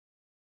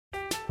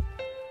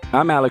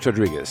I'm Alex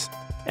Rodriguez.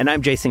 And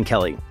I'm Jason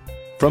Kelly.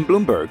 From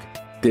Bloomberg,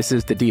 this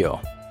is The Deal.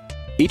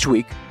 Each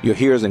week, you'll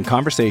hear us in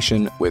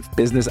conversation with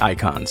business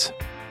icons.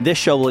 This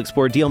show will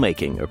explore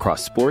deal-making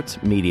across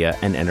sports, media,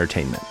 and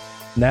entertainment.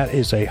 That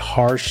is a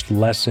harsh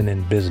lesson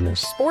in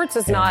business. Sports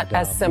is not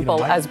as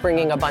simple as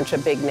bringing a bunch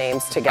of big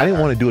names together. I didn't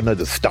want to do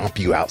another stomp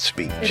you out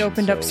speech. It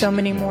opened up so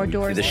many more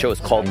doors. The show is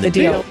called The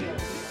Deal.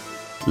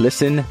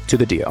 Listen to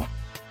The Deal.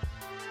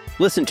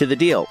 Listen to The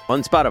Deal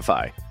on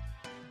Spotify.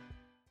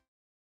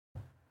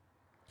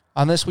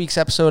 On this week's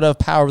episode of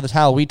Power of the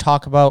Towel, we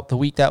talk about the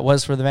week that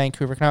was for the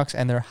Vancouver Canucks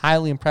and their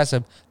highly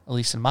impressive, at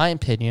least in my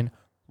opinion,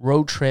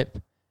 road trip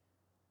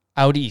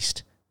out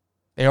east.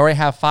 They already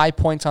have 5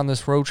 points on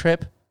this road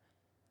trip.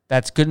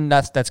 That's good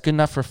enough. That's good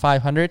enough for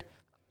 500.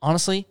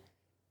 Honestly,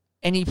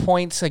 any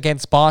points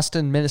against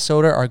Boston,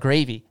 Minnesota are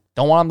gravy.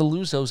 Don't want them to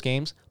lose those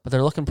games, but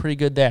they're looking pretty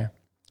good there.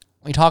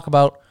 We talk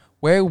about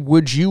where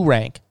would you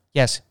rank?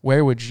 Yes,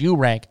 where would you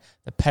rank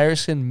the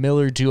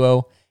Pettersson-Miller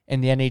duo in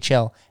the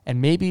NHL,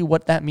 and maybe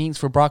what that means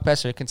for Brock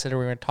Boeser, considering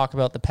we're going to talk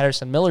about the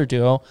Pettersson-Miller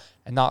duo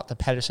and not the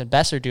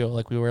Pettersson-Boeser duo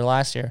like we were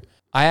last year.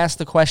 I asked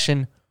the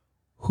question,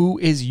 who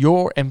is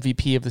your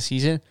MVP of the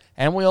season?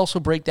 And we also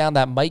break down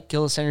that Mike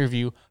Gillis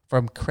interview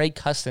from Craig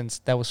Custance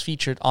that was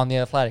featured on The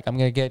Athletic. I'm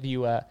going to give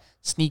you a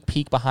sneak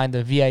peek behind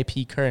the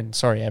VIP curtain.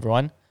 Sorry,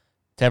 everyone.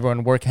 To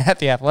everyone working at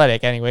The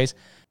Athletic, anyways.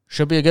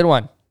 Should be a good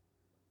one.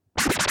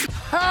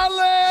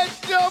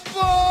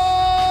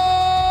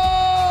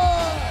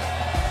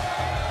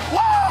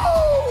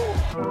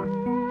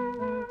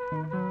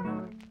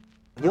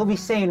 You'll be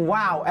saying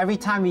wow every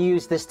time you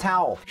use this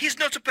towel. He's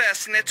not a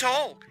person at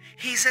all.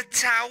 He's a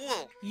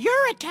towel.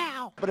 You're a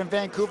towel. But in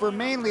Vancouver,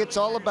 mainly it's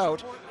all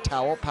about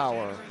towel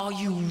power. Are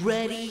you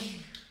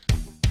ready?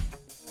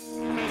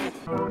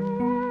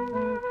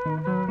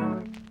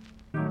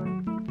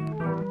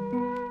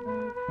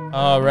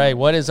 All right,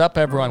 what is up,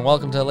 everyone?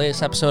 Welcome to the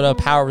latest episode of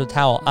Power of the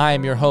Towel. I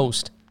am your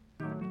host,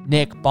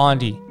 Nick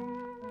Bondi.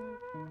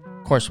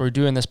 Of course, we're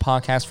doing this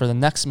podcast for the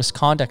Next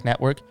Misconduct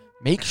Network.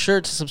 Make sure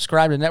to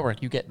subscribe to the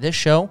network. You get this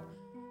show,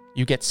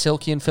 you get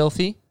Silky and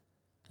Filthy,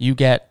 you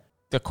get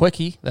The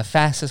Quickie, the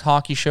fastest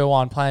hockey show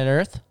on planet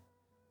Earth,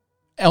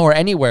 or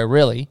anywhere,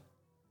 really.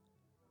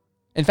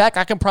 In fact,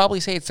 I can probably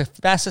say it's the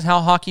fastest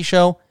hockey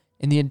show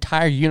in the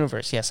entire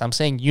universe. Yes, I'm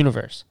saying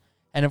universe.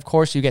 And of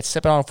course, you get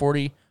Sippin' on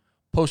 40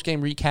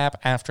 post-game recap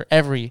after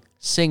every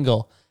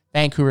single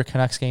Vancouver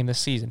Canucks game this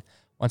season.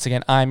 Once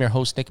again, I'm your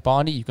host, Nick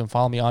Bondi. You can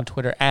follow me on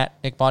Twitter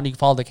at Nick Bondi. You can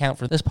follow the account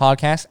for this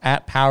podcast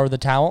at Power of the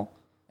Towel.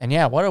 And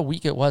yeah, what a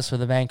week it was for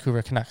the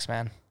Vancouver Canucks,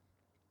 man.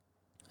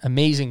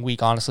 Amazing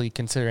week, honestly,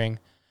 considering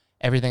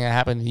everything that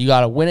happened. You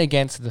got a win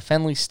against the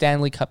defending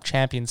Stanley Cup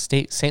champion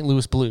St.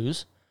 Louis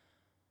Blues.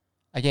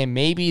 Again,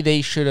 maybe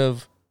they should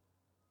have,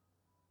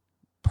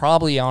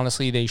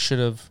 honestly, they should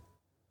have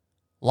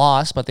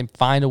lost, but they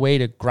find a way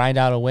to grind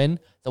out a win.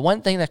 The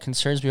one thing that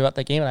concerns me about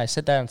that game, and I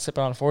said that on Sippin'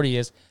 on 40,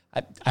 is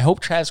I hope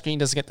Travis Green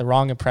doesn't get the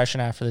wrong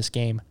impression after this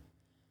game.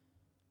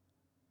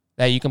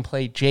 That you can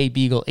play Jay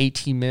Beagle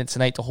 18 minutes a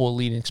night to hold a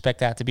lead and expect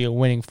that to be a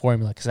winning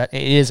formula, because it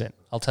isn't.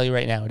 I'll tell you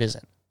right now, it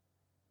isn't.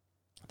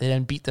 They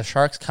then beat the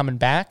Sharks coming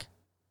back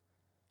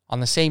on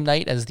the same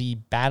night as the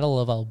Battle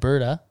of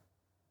Alberta,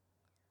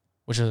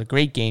 which was a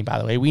great game, by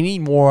the way. We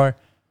need more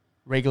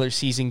regular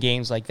season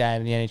games like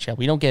that in the NHL.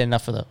 We don't get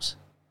enough of those.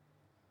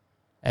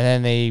 And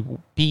then they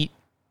beat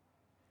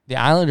the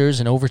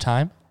Islanders in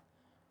overtime,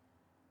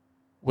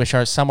 which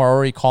some are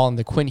already calling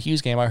the Quinn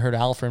Hughes game. I heard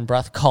Alfred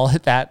Bruth call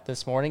it that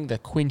this morning, the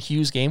Quinn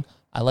Hughes game.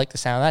 I like the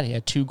sound of that. He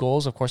had 2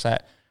 goals. Of course,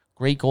 that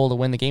great goal to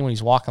win the game when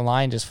he's walking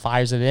line, just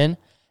fires it in.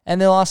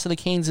 And they lost to the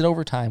Canes in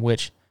overtime,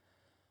 which,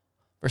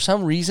 for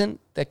some reason,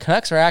 the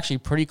Canucks are actually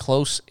pretty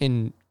close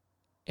in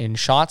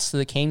shots to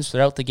the Canes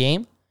throughout the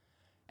game,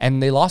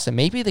 and they lost it.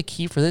 Maybe the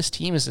key for this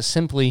team is to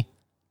simply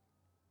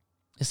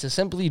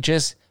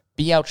just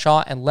be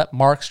outshot and let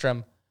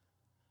Markstrom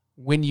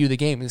win you the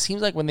game. It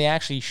seems like when they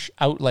actually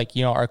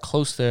are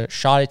close to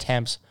shot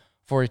attempts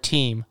for a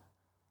team,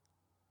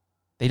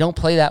 they don't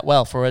play that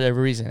well for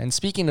whatever reason. And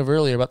speaking of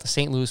earlier about the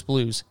St. Louis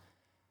Blues,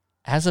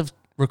 as of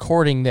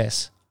recording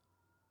this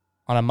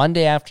on a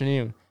Monday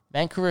afternoon,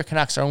 Vancouver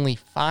Canucks are only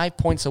 5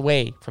 points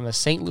away from the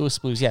St. Louis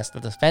Blues. Yes, the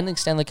defending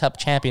Stanley Cup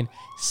champion,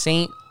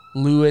 St.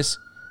 Louis,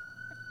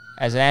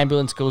 as an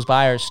ambulance goes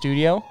by our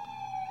studio.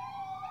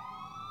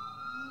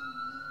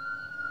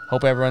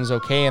 Hope everyone's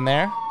okay in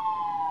there.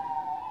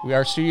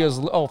 Our studio's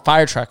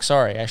fire truck.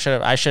 Sorry, I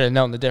should have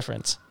known the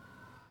difference.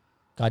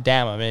 God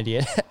damn, I'm an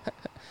idiot.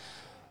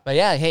 But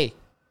yeah, hey,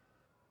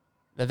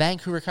 the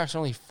Vancouver Canucks are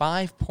only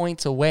 5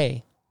 points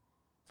away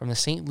from the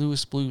St.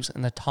 Louis Blues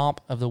in the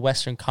top of the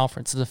Western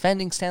Conference, the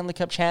defending Stanley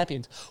Cup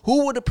champions.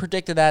 Who would have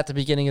predicted that at the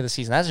beginning of the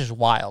season? That's just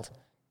wild.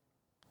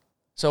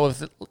 So if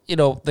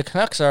the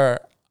Canucks are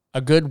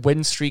a good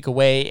win streak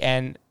away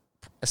and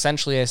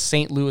essentially a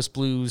St. Louis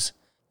Blues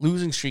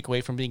losing streak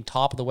away from being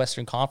top of the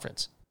Western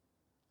Conference.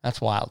 That's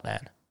wild,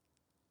 man.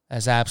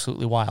 That's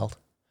absolutely wild.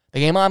 The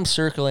game I'm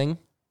circling,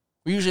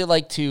 we usually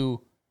like to,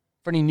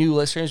 for any new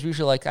listeners, I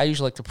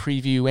usually like to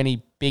preview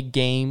any big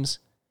games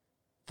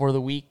for the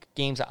week,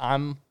 games that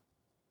I'm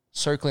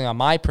circling on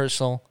my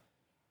personal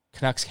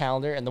Canucks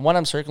calendar. And the one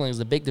I'm circling is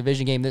the big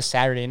division game this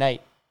Saturday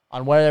night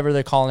on whatever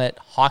they're calling it,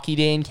 Hockey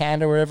Day in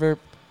Canada, whatever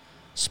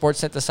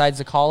Sportsnet decides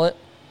to call it,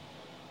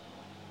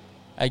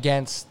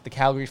 against the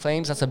Calgary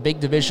Flames. That's a big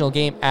divisional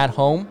game at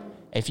home.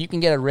 If you can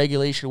get a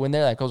regulation win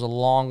there, that goes a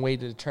long way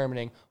to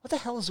determining what the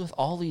hell is with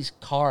all these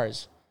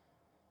cars.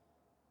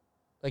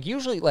 Like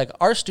usually, like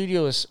our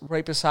studio is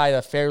right beside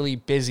a fairly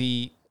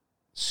busy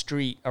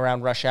street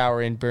around rush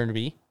hour in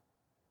Burnaby.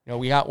 You know,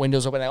 we got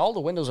windows open. All the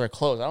windows are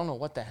closed. I don't know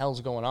what the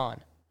hell's going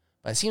on.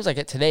 But it seems like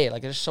it today.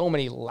 Like there's so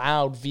many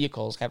loud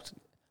vehicles.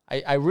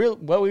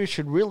 What we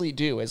should really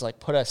do is like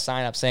put a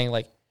sign up saying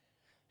like,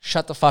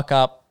 shut the fuck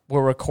up.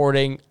 We're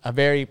recording a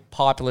very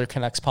popular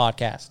Canucks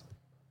podcast.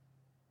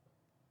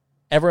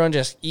 Everyone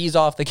just ease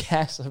off the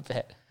gas a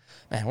bit.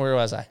 Man, where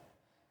was I?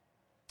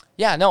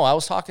 Yeah, no, I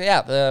was talking.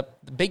 Yeah, the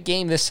big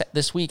game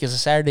this week is a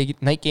Saturday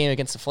night game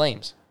against the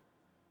Flames.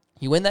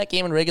 You win that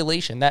game in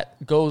regulation,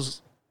 that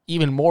goes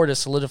even more to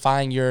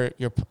solidifying your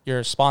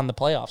spot in the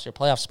playoffs, your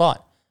playoff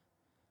spot.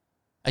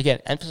 Again,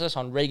 emphasis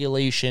on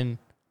regulation.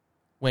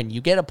 When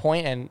you get a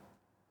point, and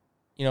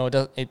you know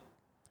it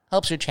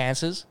helps your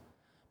chances,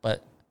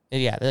 but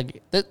yeah,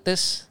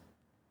 this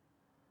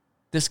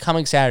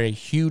coming Saturday,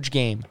 huge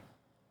game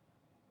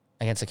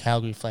against the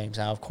Calgary Flames.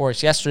 Now, of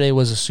course, yesterday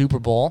was a Super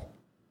Bowl.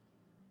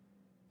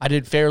 I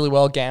did fairly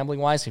well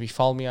gambling-wise. If you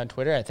follow me on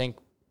Twitter, I think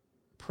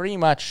pretty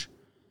much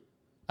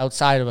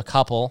outside of a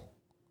couple,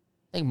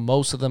 I think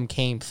most of them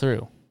came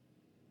through.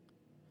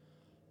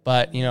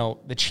 But, you know,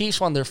 the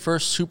Chiefs won their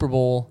first Super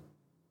Bowl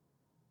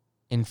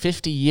in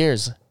 50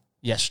 years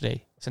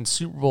yesterday, since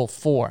Super Bowl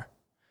IV.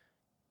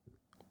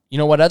 You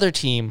know what other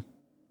team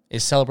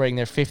is celebrating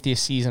their 50th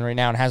season right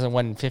now and hasn't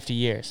won in 50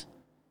 years?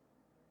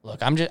 Look,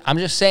 I'm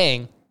just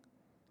saying,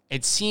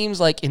 it seems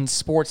like in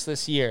sports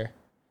this year,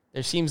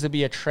 there seems to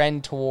be a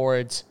trend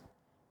towards,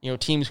 you know,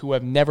 teams who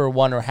have never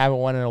won or haven't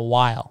won in a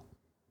while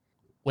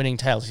winning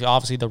titles.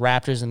 Obviously, the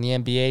Raptors in the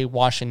NBA,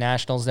 Washington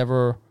Nationals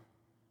never.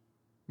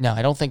 No,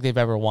 I don't think they've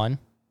ever won.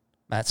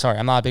 Sorry,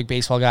 I'm not a big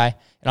baseball guy.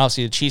 And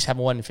obviously, the Chiefs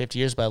haven't won in 50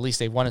 years, but at least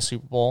they've won a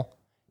Super Bowl.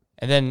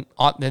 And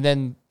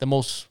then the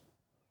most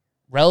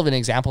relevant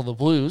example, the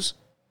Blues,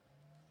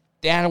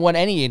 they hadn't won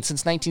any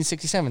since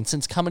 1967,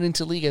 since coming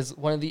into the league as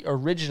one of the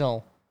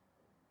original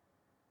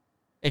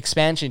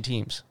expansion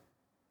teams.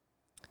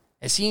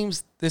 It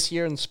seems this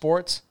year in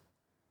sports,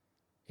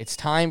 it's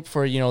time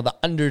for, you know, the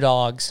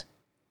underdogs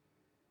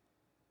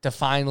to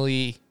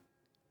finally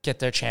get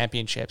their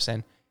championships.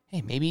 And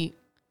hey, maybe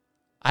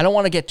I don't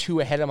want to get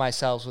too ahead of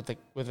myself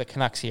with the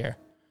Canucks here,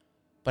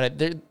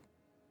 but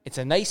it's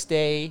a nice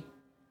day.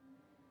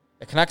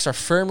 The Canucks are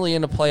firmly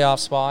in the playoff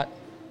spot.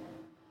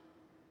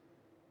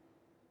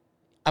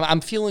 I'm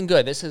feeling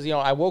good. This is, you know,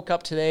 I woke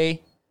up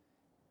today,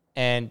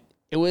 and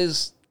it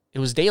was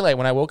daylight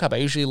when I woke up. I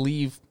usually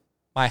leave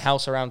my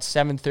house around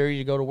 7:30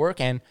 to go to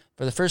work, and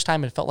for the first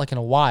time, it felt like in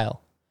a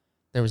while,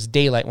 there was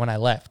daylight when I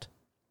left.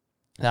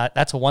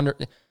 That's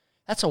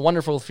a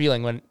wonderful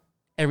feeling when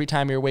every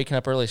time you're waking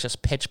up early, it's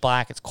just pitch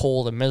black, it's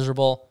cold and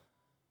miserable.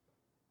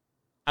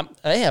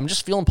 I'm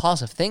just feeling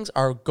positive. Things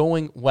are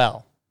going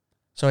well.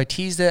 So I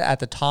teased it at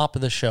the top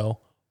of the show.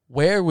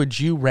 Where would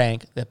you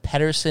rank the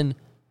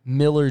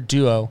Pettersson-Miller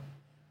duo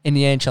in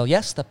the NHL?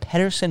 Yes, the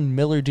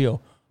Pettersson-Miller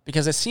duo,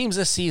 because it seems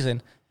this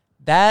season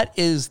that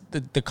is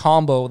the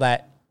combo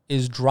that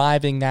is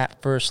driving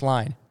that first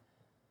line.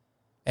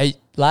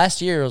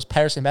 Last year, it was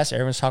Pettersson-Boeser.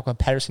 Everyone's talking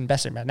about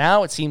Pettersson-Boeser. But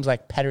now it seems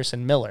like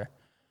Pettersson-Miller.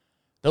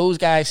 Those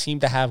guys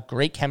seem to have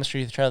great chemistry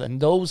with each other, and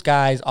those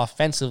guys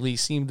offensively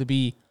seem to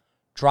be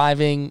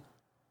driving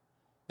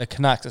the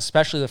Canucks,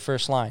 especially the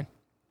first line.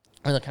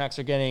 And the Canucks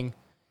are getting,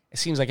 it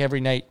seems like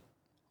every night,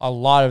 a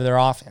lot of their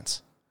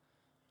offense.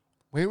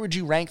 Where would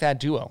you rank that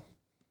duo?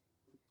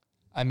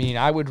 I mean,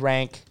 I would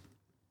rank,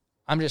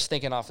 I'm just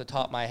thinking off the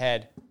top of my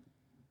head,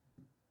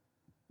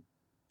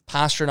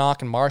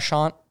 Pastrnak and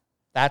Marchand.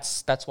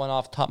 That's one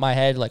off the top of my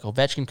head, like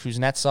Ovechkin,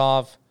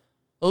 Kuznetsov.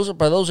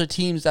 Those are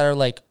teams that are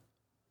like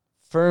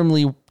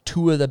firmly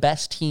two of the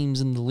best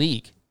teams in the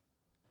league.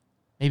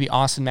 Maybe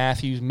Austin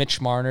Matthews, Mitch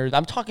Marner.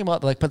 I'm talking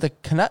about but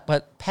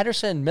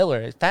Pettersson and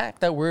Miller. The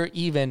fact that we're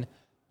even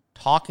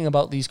talking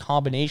about these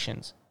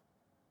combinations,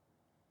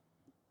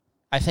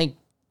 I think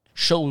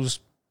shows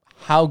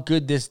how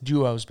good this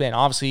duo has been.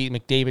 Obviously,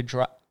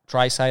 McDavid,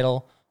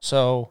 Draisaitl.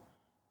 So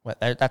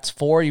that's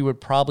 4 you would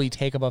probably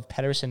take above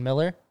Pettersson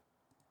Miller.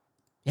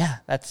 Yeah,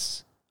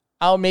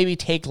 I'll maybe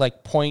take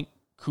like Point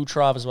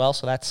Kucherov as well,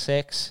 so that's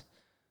 6.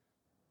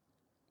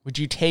 Would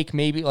you take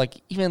maybe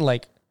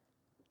even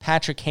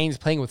Patrick Kane's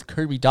playing with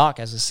Kirby Dach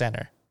as a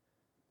center?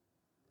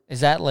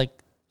 Is that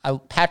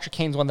Patrick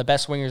Kane's one of the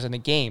best wingers in the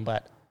game,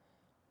 but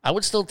I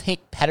would still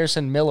take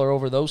Pettersson Miller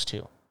over those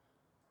two.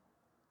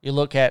 You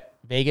look at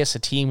Vegas, a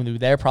team who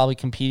they're probably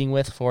competing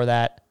with for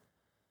that.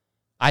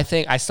 I'm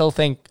still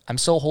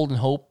holding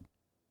hope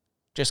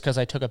just because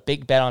I took a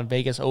big bet on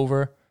Vegas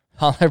over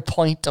on their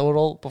point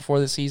total before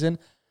the season.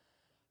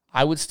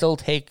 I would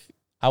take,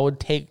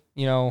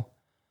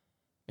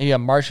 maybe a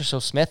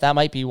Marchessault Smith. That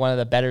might be one of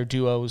the better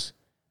duos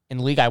in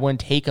the league. I wouldn't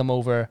take him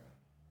over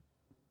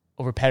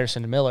Pettersson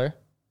and Miller.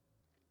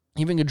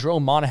 Even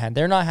Gaudreau, Monahan,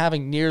 they're not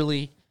having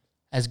nearly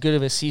as good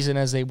of a season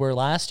as they were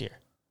last year.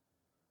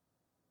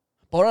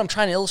 But what I'm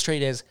trying to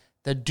illustrate is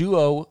the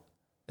duos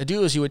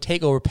you would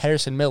take over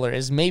Pettersson Miller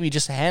is maybe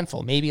just a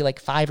handful, maybe like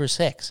 5 or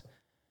 6.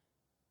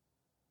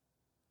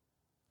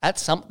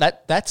 That's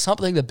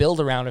something to build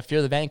around if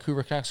you're the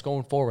Vancouver Canucks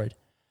going forward.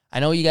 I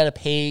know you got to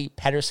pay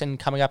Pettersson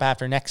coming up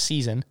after next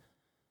season,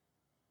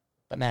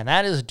 but man,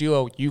 that is a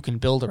duo you can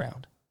build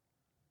around.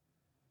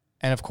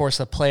 And of course,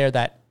 the player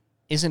that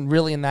isn't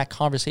really in that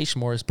conversation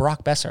more is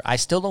Brock Boeser. I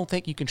still don't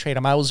think you can trade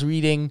him. I was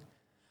reading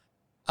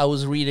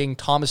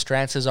Thomas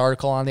Strantz's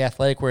article on The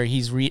Athletic where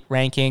he's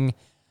ranking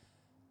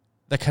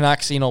the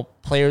Canucks,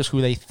 players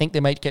who they think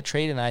they might get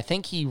traded, and I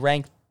think he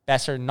ranked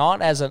Boeser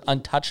not as an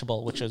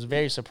untouchable, which was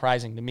very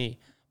surprising to me,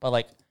 but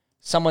like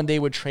someone they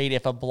would trade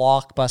if a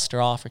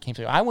blockbuster offer came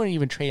through. I wouldn't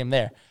even trade him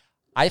there.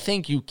 I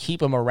think you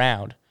keep him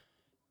around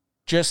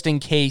just in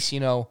case,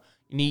 you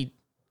need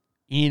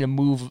to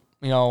move,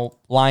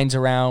 lines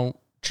around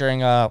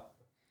during a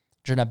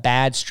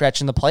bad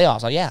stretch in the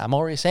playoffs. Oh, yeah, I'm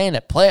already saying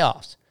it.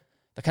 Playoffs.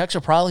 The Canucks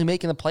are probably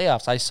making the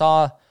playoffs. I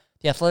saw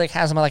The Athletic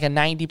has them at like a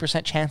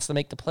 90% chance to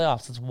make the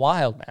playoffs. It's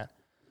wild, man.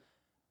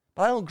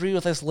 But I don't agree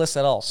with this list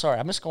at all. Sorry,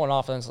 I'm just going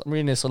off on this. I'm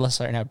reading this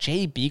list right now.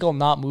 Jay Beagle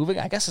not moving?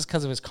 I guess it's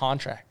because of his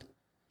contract.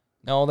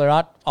 No, they're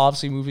not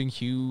obviously moving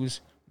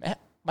Hughes.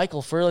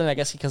 Michael Furlan, I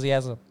guess because he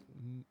has a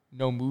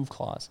no move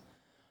clause.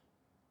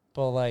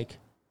 But like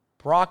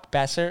Brock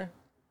Boeser,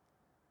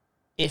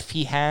 if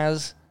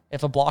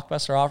a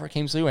blockbuster offer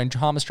came through, and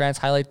Thomas Drance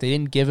highlight they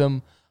didn't give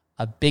him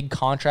a big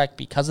contract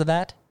because of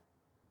that.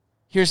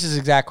 Here's his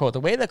exact quote. The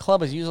way the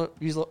club is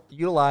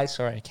utilized,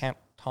 sorry, I can't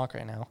talk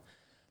right now.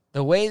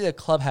 The way the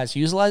club has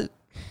utilized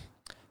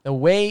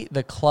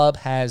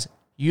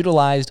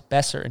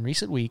Boeser in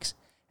recent weeks,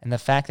 and the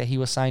fact that he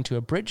was signed to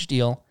a bridge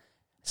deal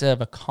instead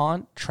of a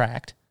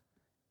contract.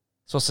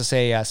 It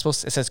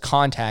says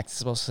contact. It's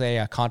supposed to say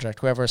a contract.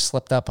 Whoever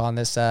slipped up on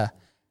this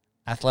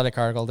Athletic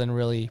article didn't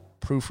really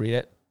proofread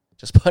it.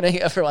 Just putting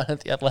everyone at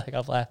the Athletic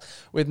off last.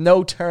 With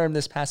no term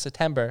this past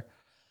September,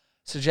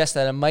 suggests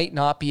that it might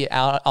not be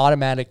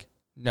automatic.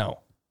 No.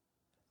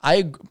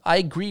 I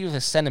agree with the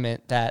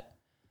sentiment that,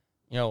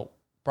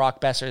 Brock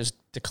Boeser's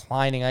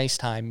declining ice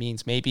time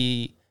means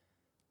maybe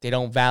they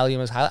don't value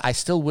him as high. I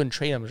still wouldn't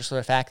trade him just for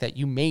the fact that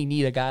you may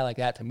need a guy like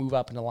that to move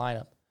up in the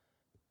lineup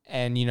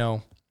and,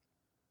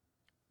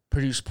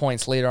 produce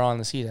points later on in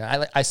the season.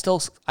 I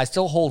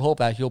still hold hope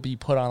that he'll be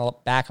put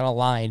back on a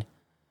line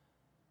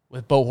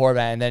with Bo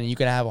Horvat, and then you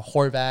can have a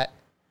Horvat,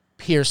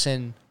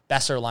 Pearson,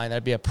 Boeser line.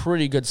 That'd be a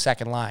pretty good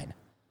second line.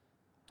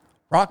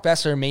 Brock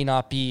Boeser may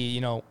not be,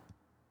 an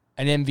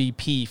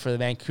MVP for the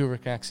Vancouver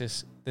Canucks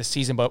this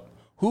season, but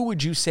who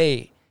would you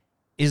say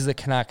is the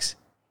Canucks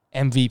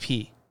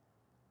MVP?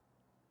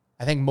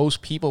 I think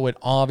most people would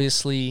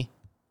obviously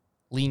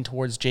lean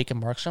towards Jacob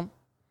Markstrom,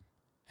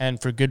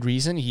 and for good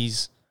reason. He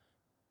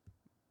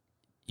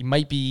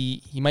might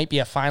be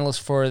a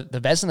finalist for the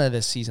Vezina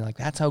this season. Like,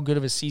 that's how good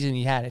of a season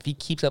he had if he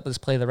keeps up this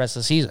play the rest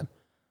of the season.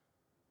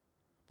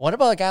 What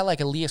about a guy like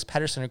Elias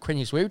Pettersson or Quinn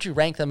Hughes? Where would you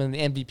rank them in the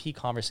MVP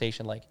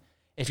conversation? Like,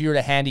 if you were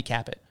to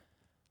handicap it,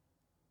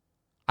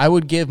 I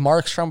would give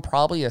Markstrom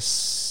probably a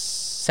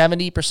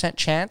 70%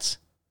 chance.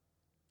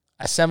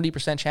 A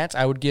 70% chance.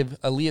 I would give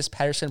Elias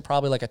Pettersson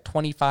probably like a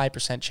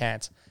 25%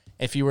 chance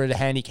if you were to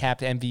handicap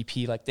the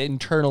MVP, like the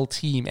internal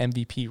team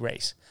MVP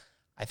race.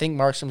 I think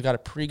Markstrom's got a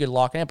pretty good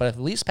lock in it, but if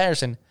Elias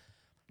Pettersson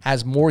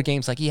has more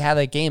games like he had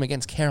that game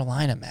against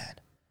Carolina, man.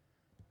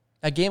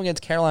 That game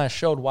against Carolina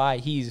showed why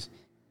he's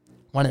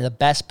one of the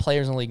best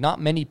players in the league.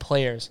 Not many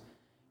players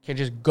can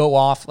just go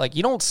off. Like,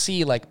 you don't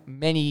see like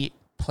many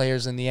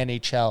players in the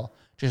NHL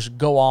just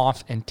go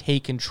off and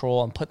take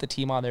control and put the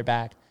team on their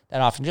back that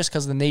often, just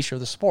because of the nature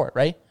of the sport,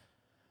 right?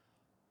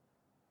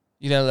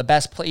 The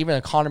best play, even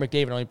a Connor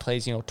McDavid only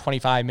plays,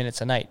 25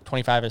 minutes a night,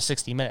 25 or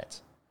 60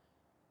 minutes.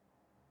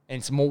 And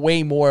it's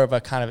way more of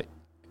a kind of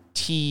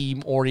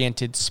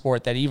team-oriented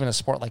sport than even a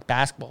sport like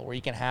basketball, where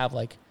you can have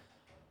like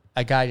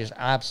a guy just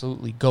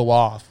absolutely go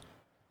off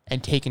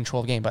and take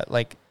control of the game. But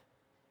like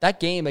that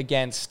game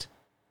against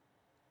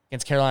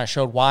Carolina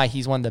showed why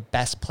he's one of the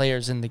best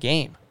players in the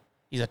game.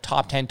 He's a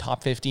top 10,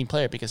 top 15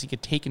 player because he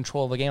could take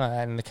control of the game like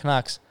that. And the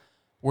Canucks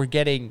were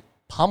getting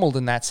pummeled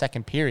in that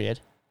second period.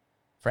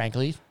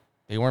 Frankly,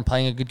 they weren't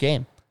playing a good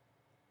game.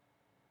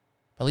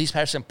 But Elias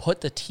Pettersson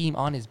put the team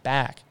on his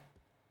back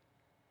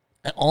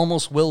and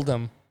almost willed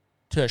them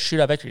to a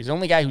shootout victory. He's the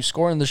only guy who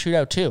scored in the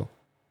shootout too.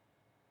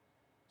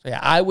 So yeah,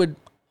 I would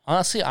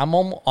honestly, I'm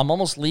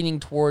almost leaning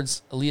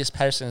towards Elias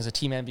Pettersson as a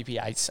team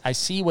MVP. I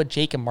see what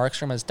Jacob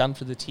Markstrom has done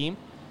for the team,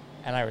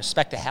 and I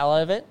respect the hell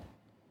out of it.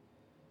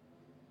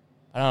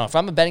 I don't know. If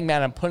I'm a betting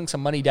man, I'm putting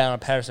some money down on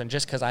Pettersson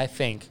just because I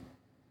think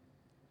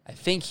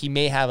he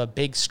may have a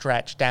big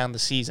stretch down the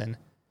season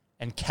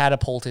and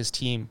catapult his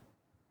team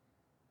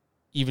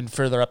even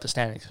further up the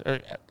standings.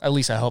 Or at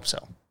least I hope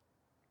so.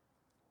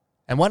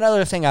 And one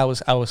other thing I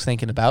was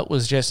thinking about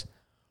was just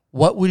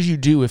what would you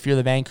do if you're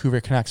the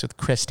Vancouver Canucks with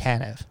Chris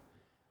Tanev?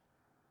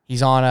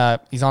 He's on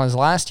his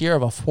last year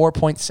of a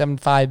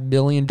 $4.75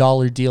 million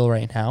deal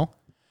right now.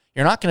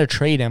 You're not going to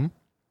trade him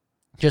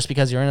just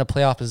because you're in a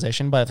playoff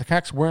position, but if the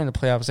Canucks were in a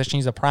playoff position,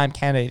 he's a prime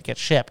candidate to get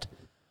shipped.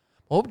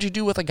 What would you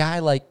do with a guy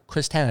like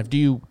Chris Tanev? Do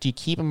you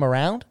keep him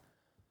around?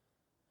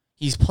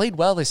 He's played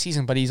well this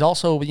season, but he's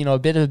also, a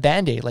bit of a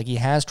Band-Aid. Like, he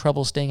has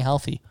trouble staying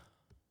healthy.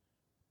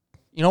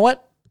 You know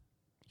what?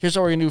 Here's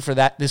what we're going to do for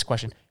this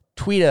question.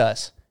 Tweet at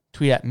us.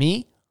 Tweet at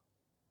me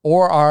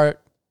or our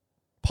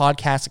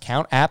podcast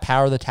account at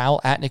Power the Towel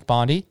at Nick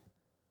Bondi.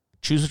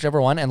 Choose whichever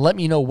one and let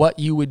me know what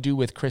you would do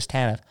with Chris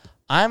Tanev.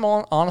 I'm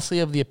honestly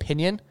of the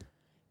opinion,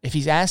 if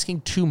he's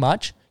asking too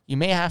much, you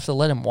may have to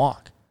let him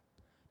walk.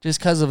 Just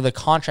because of the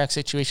contract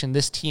situation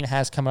this team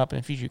has coming up in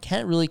the future. You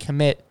can't really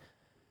commit,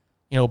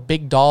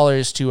 big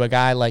dollars to a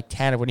guy like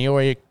Tanev when you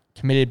already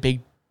committed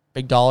big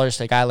dollars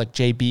to a guy like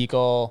Jay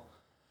Beagle,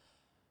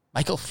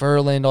 Michael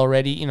Furland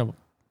already,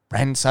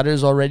 Brandon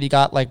Sutter's already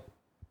got like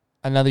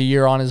another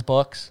year on his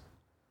books.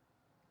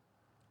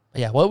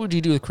 But yeah, what would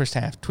you do with Chris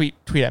Tanev? Tweet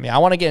at me. I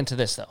want to get into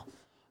this, though.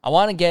 I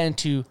want to get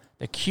into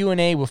the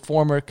Q&A with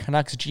former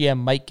Canucks GM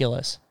Mike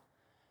Gillis.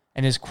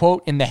 And his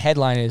quote in the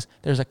headline is,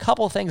 "There's a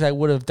couple things I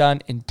would have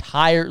done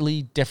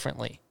entirely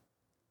differently."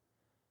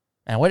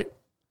 And what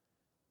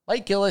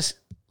Mike Gillis,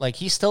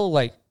 he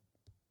still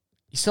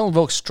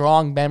invokes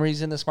strong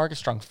memories in this market,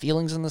 strong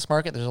feelings in this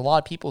market. There's a lot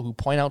of people who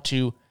point out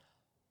to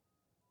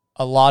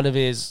a lot of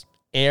his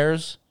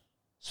errors,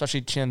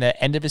 especially to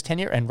the end of his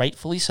tenure, and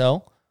rightfully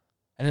so.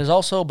 And there's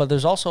also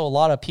a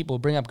lot of people who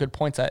bring up good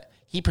points that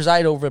he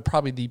presided over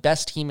probably the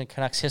best team in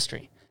Canucks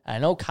history. And I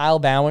know Kyle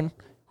Bowen,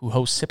 who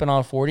hosts Sippin'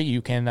 on 40,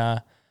 you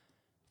can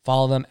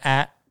follow them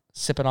at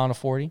Sippin' on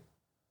 40.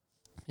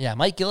 Yeah,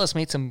 Mike Gillis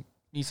made some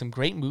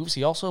great moves.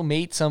 He also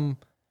made some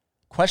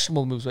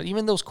questionable moves, but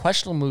even those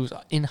questionable moves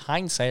in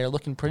hindsight are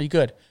looking pretty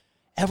good.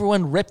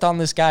 Everyone ripped on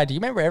this guy. Do you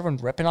remember everyone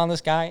ripping on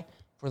this guy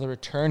for the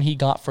return he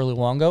got for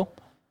Luongo?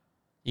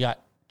 You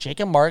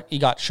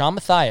got Sean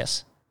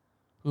Mathias,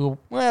 who,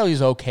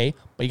 he's okay,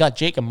 but you got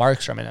Jacob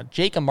Markstrom. And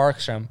Jacob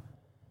Markstrom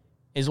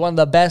is one of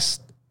the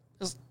best,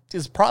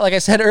 like I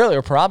said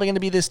earlier, probably going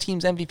to be this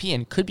team's MVP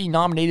and could be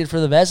nominated for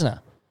the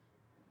Vezina.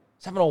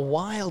 He's having a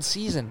wild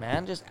season,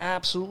 man. Just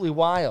absolutely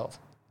wild.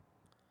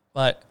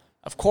 But,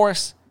 of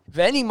course, if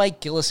any Mike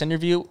Gillis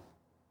interview,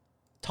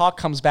 talk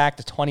comes back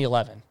to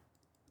 2011.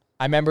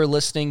 I remember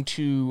listening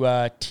to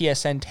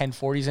TSN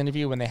 1040's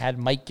interview when they had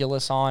Mike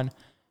Gillis on.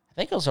 I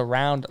think it was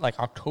around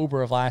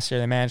October of last year.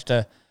 They managed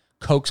to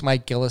coax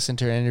Mike Gillis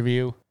into an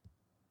interview.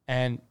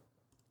 And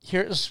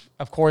here's,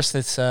 of course,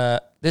 this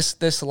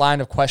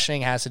line of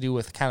questioning has to do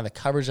with kind of the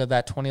coverage of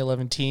that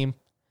 2011 team.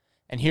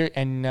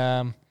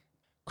 And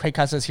Craig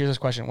Cutt says, here's his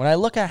question. When I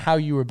look at how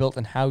you were built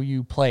and how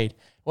you played,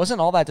 it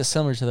wasn't all that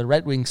dissimilar to the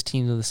Red Wings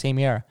teams of the same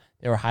era.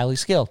 They were highly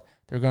skilled.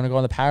 They were going to go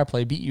on the power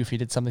play, beat you if you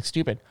did something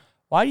stupid.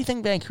 Why do you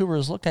think Vancouver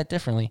is looked at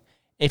differently,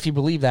 if you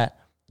believe that,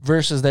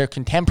 versus their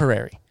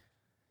contemporary?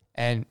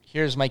 And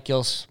here's Mike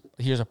Gillis.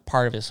 Here's a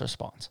part of his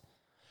response.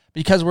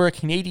 Because we're a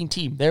Canadian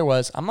team,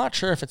 I'm not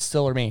sure if it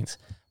still remains.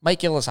 Mike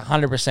Gillis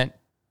 100%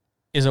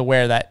 is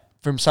aware that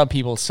from some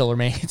people it still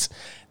remains.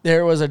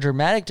 There was a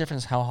dramatic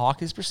difference how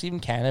hockey is perceived in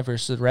Canada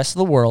versus the rest of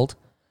the world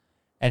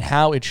and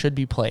how it should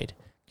be played.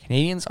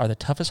 Canadians are the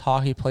toughest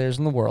hockey players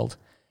in the world,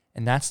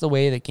 and that's the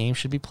way the game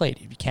should be played.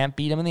 If you can't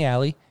beat them in the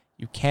alley,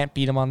 you can't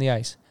beat them on the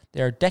ice.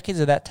 There are decades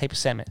of that type of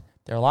sentiment.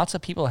 There are lots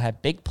of people that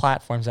have big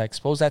platforms that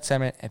expose that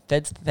sentiment and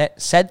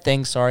said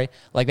things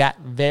like that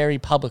very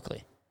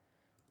publicly.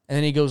 And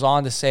then he goes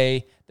on to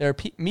say, there are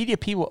media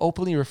people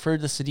openly referred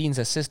to the Sedins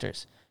as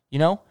sisters.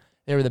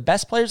 They were the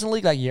best players in the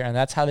league that year, and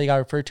that's how they got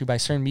referred to by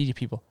certain media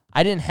people.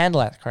 I didn't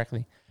handle that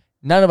correctly.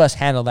 None of us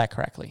handled that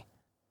correctly.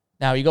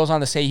 Now, he goes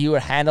on to say he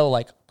would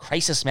handle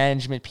crisis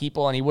management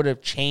people, and he would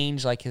have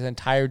changed his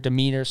entire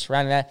demeanor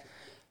surrounding that.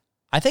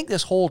 I think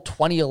this whole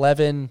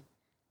 2011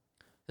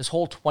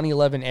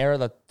 era,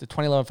 the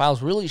 2011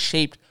 files, really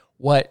shaped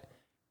what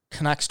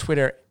Canucks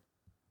Twitter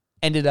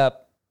ended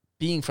up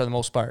being for the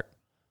most part.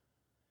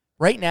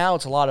 Right now,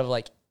 it's a lot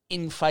of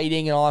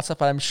infighting and all that stuff,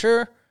 but I'm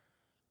sure,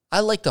 I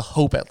like to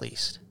hope at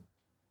least,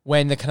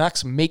 when the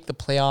Canucks make the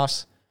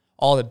playoffs,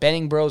 all the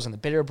betting bros and the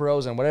bitter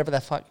bros and whatever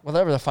the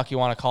fuck you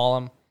want to call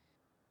them,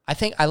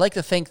 I like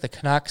to think the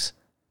Canucks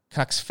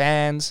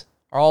fans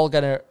are all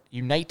going to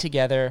unite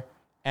together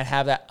and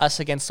have that us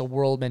against the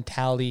world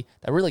mentality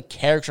that really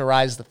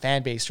characterized the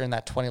fan base during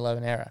that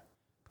 2011 era.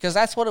 Because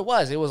that's what it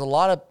was. It was a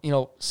lot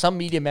of, some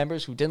media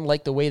members who didn't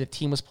like the way the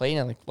team was playing,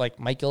 and like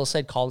Mike Gillis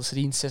said, called the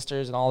Sedin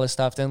sisters and all this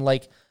stuff. They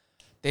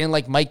didn't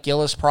like Mike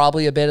Gillis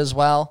probably a bit as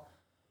well.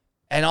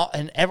 And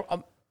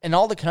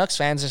all the Canucks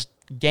fans just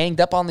ganged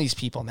up on these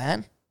people,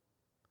 man.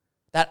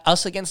 That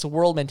us against the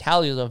world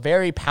mentality is a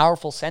very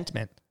powerful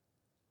sentiment.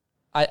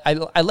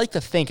 I like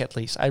to think, at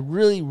least, I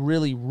really,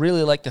 really,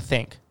 really like to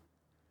think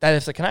that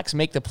if the Canucks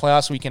make the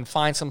playoffs, we can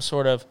find some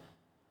sort of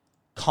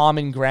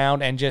common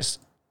ground and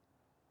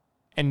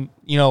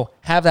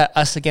have that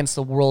us against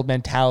the world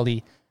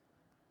mentality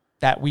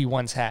that we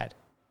once had.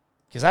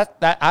 Because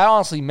that I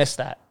honestly missed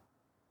that.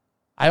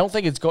 I don't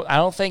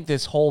think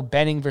this whole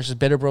Benning versus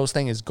Bitter Bros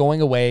thing is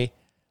going away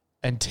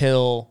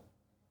until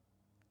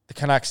the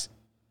Canucks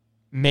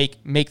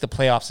make the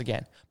playoffs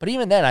again. But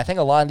even then, I think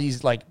a lot of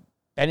these like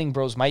Benning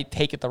Bros might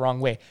take it the wrong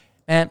way.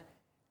 And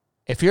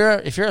if you're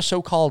a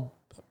so-called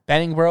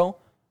Benning Bro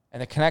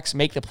and the Canucks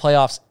make the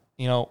playoffs,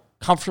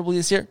 comfortably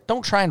this year,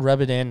 don't try and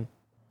rub it in.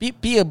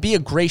 Be a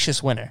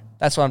gracious winner.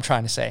 That's what I'm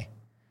trying to say.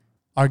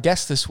 Our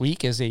guest this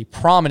week is a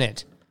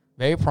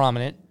very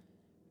prominent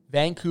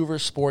Vancouver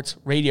sports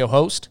radio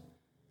host.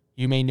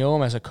 You may know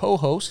him as a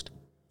co-host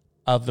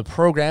of the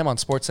program on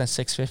Sportsnet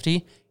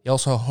 650. He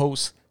also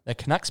hosts the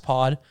Canucks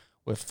Pod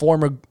with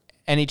former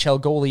NHL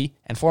goalie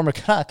and former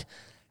Canuck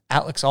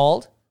Alex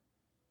Auld.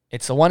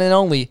 It's the one and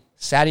only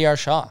Satiar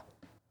Shah.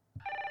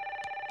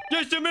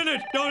 Just a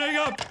minute! Don't hang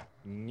up!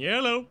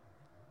 Yellow.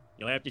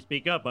 You'll have to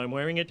speak up. I'm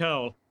wearing a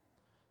towel.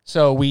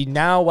 So we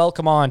now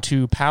welcome on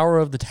to Power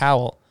of the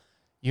Towel.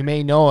 You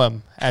may know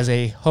him as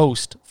a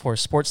host for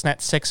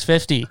Sportsnet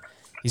 650.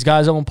 He's got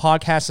his own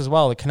podcast as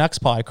well, the Canucks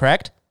Pod,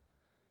 correct?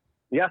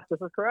 Yes, this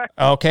is correct.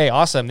 Okay,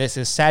 awesome. This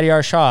is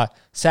Satiar Shah.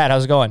 Sat,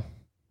 how's it going?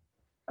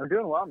 I'm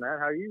doing well, man.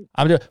 How are you?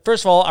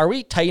 First of all, are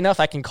we tight enough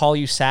I can call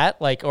you Sat,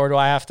 or do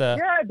I have to?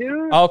 Yeah,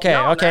 dude.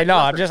 Okay. No,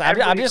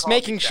 I'm just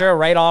making sure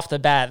right off the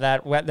bat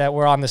that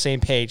we're on the same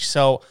page.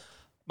 So,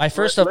 my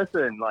first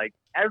listen,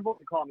 everyone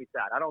can call me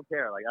Sat. I don't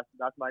care.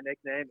 That's my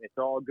nickname. It's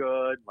all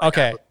good.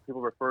 Okay.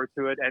 People refer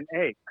to it, and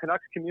hey,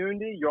 Canucks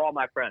community, you're all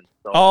my friends.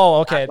 So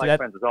okay.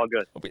 Friends. It's all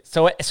good.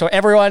 So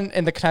everyone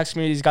in the Canucks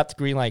community's got the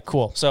green light.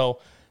 Cool. So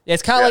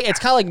it's kind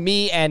of like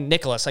me and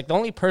Nicholas. The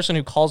only person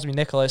who calls me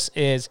Nicholas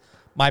is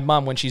my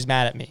mom when she's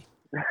mad at me.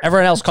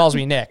 Everyone else calls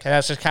me Nick, and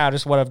that's just kind of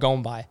just what I've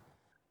gone by.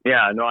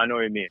 Yeah, no, I know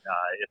what you mean.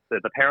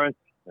 It's the parents.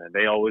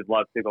 They always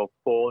love to go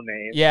full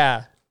name.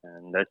 Yeah.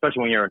 And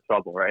especially when you're in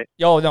trouble, right?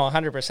 No,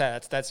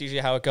 100%. That's usually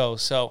how it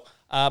goes. So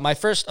my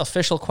first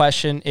official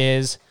question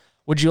is,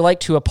 would you like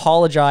to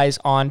apologize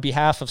on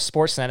behalf of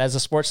Sportsnet as a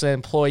Sportsnet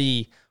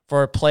employee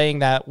for playing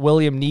that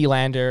William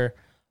Nylander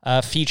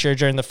feature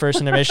during the first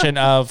intermission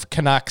of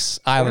Canucks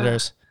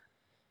Islanders?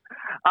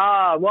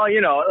 Well,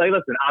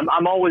 listen,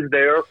 I'm always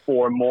there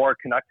for more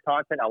Canucks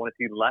content. I want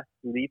to see less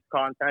Leafs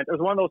content. It was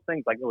one of those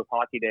things it was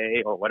Hockey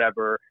Day or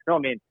whatever.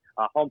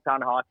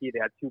 Hometown hockey. They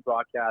had two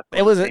broadcasts.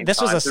 This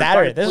was a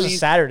Saturday. This was a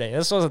Saturday.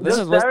 This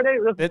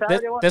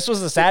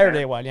was the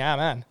Saturday one. Yeah,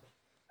 man.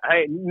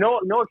 Hey, no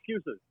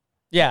excuses.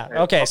 Yeah.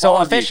 Okay. So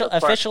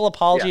official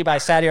apology by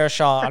Satiar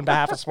Shah on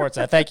behalf of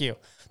Sportsnet. Thank you.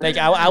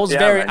 I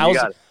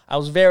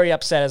was very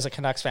upset as a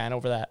Canucks fan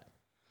over that.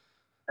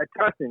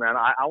 Trust me, man.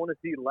 I want to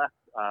see less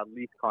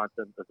Leafs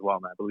content as well,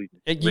 man. Believe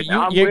me.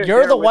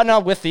 You're the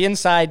one with the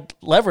inside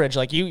leverage.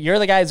 You're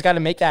the guy who's got to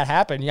make that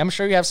happen. I'm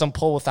sure you have some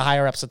pull with the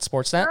higher ups at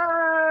Sportsnet.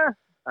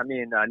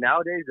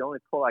 Nowadays the only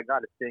pull I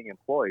got is staying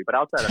employed. But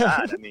outside of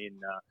that,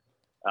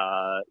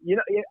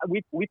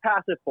 we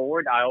pass it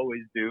forward. I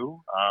always do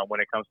when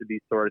it comes to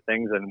these sort of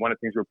things. And one of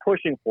the things we're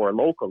pushing for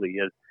locally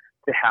is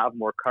to have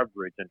more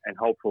coverage, and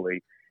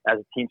hopefully, as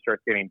the team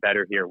starts getting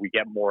better here, we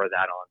get more of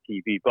that on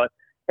TV. But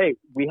hey,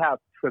 we have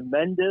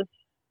tremendous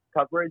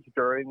coverage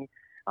during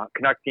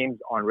Canucks games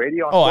on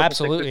radio.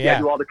 Absolutely, yeah. I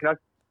do all the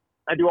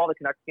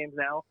Canucks games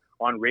now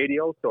on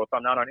radio. So if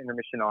I'm not on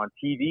intermission on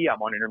TV,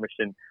 I'm on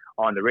intermission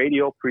on the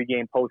radio,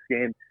 pregame,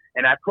 postgame.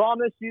 And I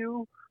promise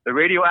you, the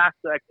radio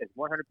aspect is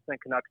 100%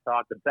 Canucks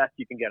talk, the best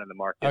you can get on the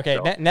market. Okay,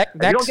 so if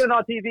you don't get it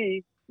on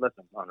TV,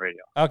 listen on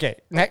radio. Okay,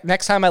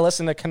 next time I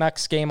listen to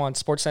Canucks game on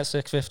Sportsnet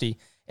 650,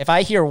 if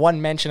I hear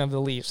one mention of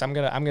the Leafs, I'm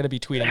gonna be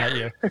tweeting at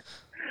you.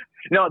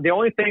 No, the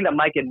only thing that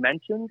might get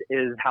mentioned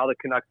is how the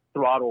Canucks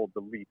throttled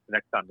the Leafs the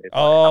next time they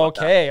play.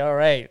 Okay, all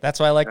right. That's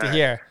what I like to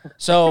hear.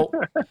 So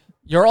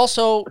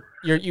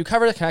you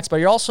cover the Canucks, but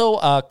you're also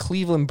a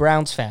Cleveland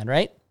Browns fan,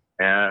 right?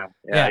 Yeah.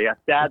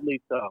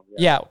 Sadly so.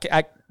 Yeah.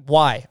 Okay.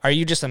 Why? Are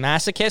you just a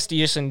masochist? Do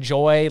you just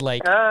enjoy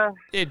do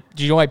you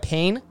enjoy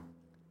pain?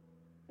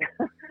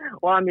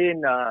 Well,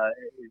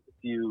 if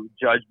you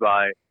judge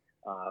by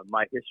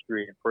my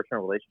history and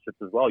personal relationships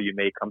as well, you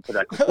may come to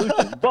that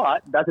conclusion.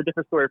 But that's a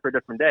different story for a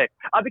different day.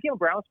 I became a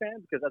Browns fan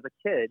because as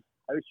a kid,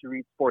 I used to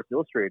read Sports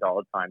Illustrated all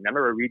the time. And I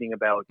remember reading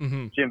about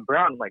Jim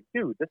Brown. I'm like,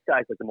 dude, this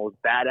guy's the most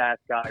badass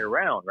guy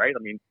around, right?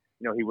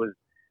 He was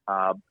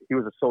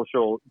a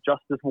social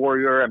justice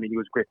warrior. He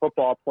was a great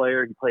football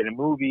player. He played in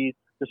movies.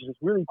 This is this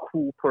really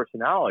cool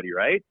personality,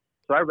 right?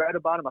 So I read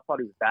about him. I thought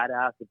he was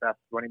badass, the best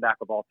running back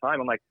of all time.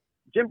 I'm like,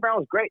 Jim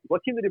Brown's great.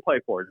 What team did he play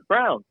for? The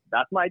Browns.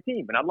 That's my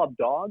team. And I love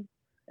dogs.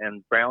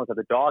 And Browns have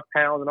the dog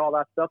pound and all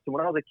that stuff. So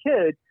when I was a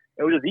kid,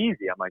 it was just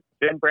easy. I'm like,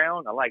 Jim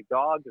Brown, I like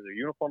dogs. Their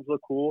uniforms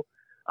look cool.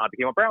 I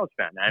became a Browns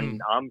fan.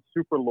 And I'm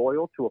super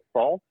loyal to a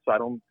fault. So I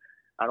don't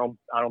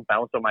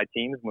bounce on my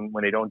teams when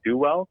they don't do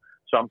well.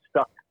 So I'm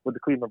stuck with the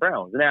Cleveland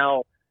Browns.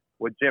 Now,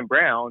 with Jim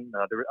Brown,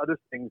 there were other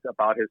things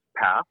about his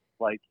past,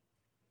 like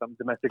some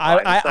domestic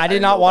violence. I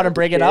did not want to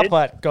bring it up,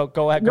 but go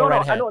ahead. Go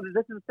right ahead. I know.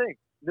 This is the thing.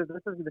 This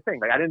is the thing.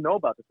 I didn't know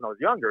about this when I was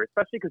younger,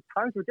 especially because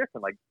times were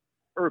different.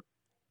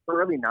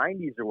 early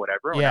 90s or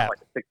whatever. Yeah. I'm like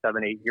a 6,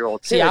 7,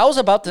 8-year-old kid. See, I was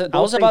about to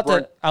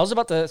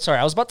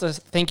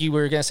think you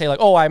were going to say like,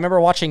 oh, I remember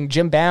watching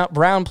Jim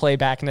Brown play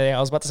back in the day. I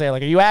was about to say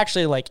like, are you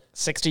actually like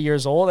 60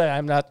 years old and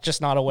I'm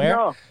not aware?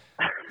 No.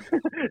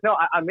 No,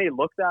 I may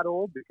look that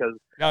old because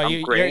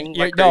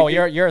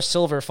you're a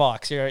silver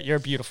fox. You're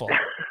beautiful.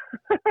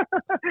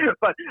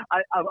 But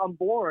I'm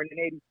born in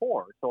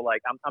 '84, so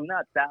like I'm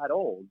not that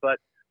old. But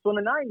so in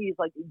the '90s,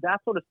 like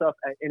that sort of stuff,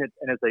 and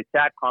it's a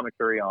sad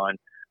commentary on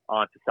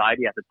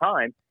society at the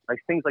time.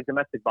 Like things like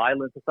domestic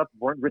violence and stuff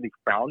weren't really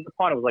frowned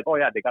upon. It was like, oh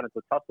yeah, they got into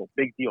a tussle,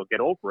 big deal, get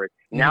over it.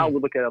 Now we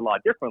look at it a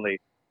lot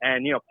differently,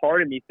 and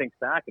part of me thinks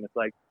back, and it's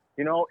like,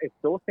 if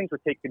those things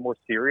were taken more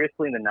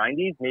seriously in the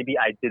 90s, maybe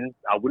I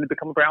wouldn't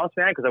become a Browns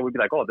fan because I would be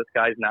like, oh, this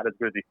guy's not as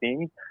good as he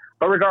seems.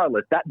 But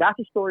regardless, that's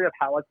a story of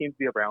how I came to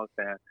be a Browns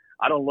fan.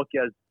 I don't look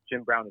at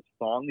Jim Brown as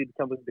fondly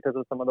because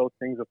of some of those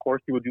things. Of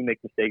course, people do make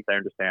mistakes. I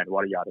understand,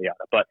 yada,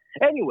 yada. But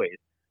anyways,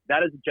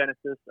 that is the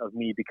genesis of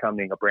me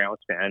becoming a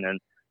Browns fan.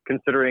 And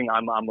considering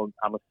I'm a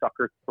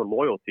sucker for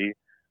loyalty,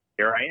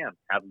 here I am.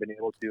 Haven't been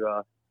able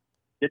to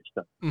ditch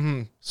them.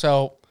 Mm-hmm.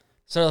 So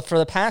for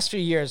the past few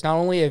years, not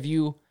only have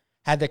you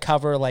had to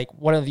cover like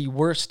one of the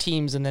worst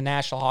teams in the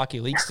National Hockey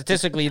League.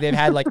 Statistically, they've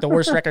had like the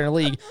worst record in the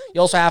league.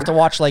 You also have to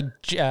watch like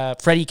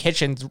Freddie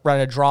Kitchens run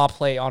a draw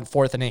play on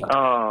 4th and 8.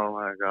 Oh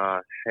my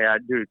gosh. Yeah,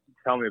 dude,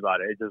 tell me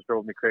about it. It just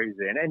drove me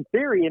crazy. And in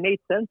theory, it made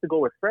sense to go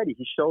with Freddie.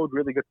 He showed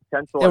really good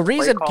potential. The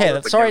reason,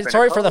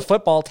 sorry for the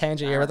football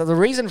tangent here, but the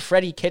reason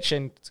Freddie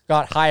Kitchens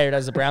got hired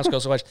as the Browns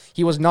coach so much,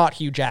 he was not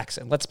Hugh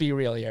Jackson. Let's be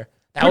real here.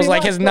 That was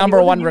like his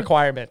number one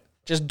requirement.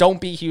 Just don't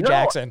be Hugh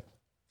Jackson.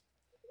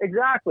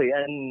 Exactly.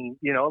 And,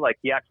 like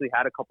he actually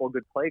had a couple of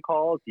good play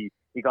calls. He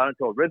got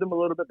into a rhythm a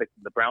little bit.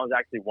 The Browns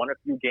actually won a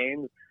few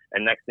games.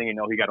 And next thing you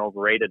know, he got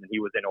overrated and he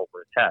was in over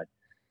his head.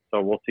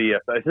 So we'll see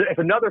if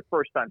another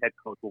first-time head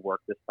coach will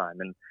work this time.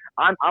 And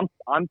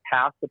I'm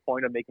past the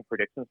point of making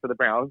predictions for the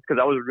Browns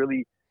because I was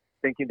really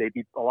thinking they'd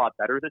be a lot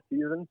better this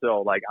season.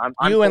 So like I'm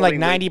you and like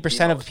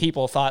 90% of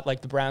people thought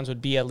like the Browns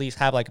would be at least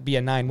have like be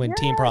a 9-win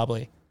team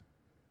probably.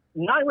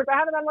 9 wins. I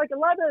had them at like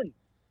 11.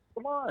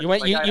 Come on.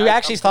 You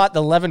actually thought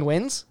the 11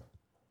 wins?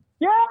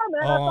 Yeah,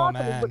 man. Oh,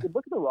 man. Look at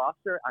the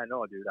roster. I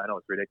know, dude. I know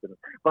it's ridiculous.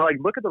 But, like,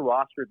 look at the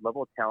roster,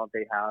 level of talent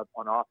they have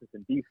on offense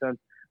and defense.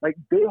 Like,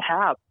 they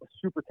have a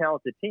super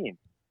talented team.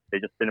 They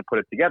just didn't put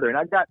it together. And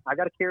I got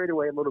carried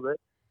away a little bit.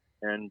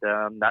 And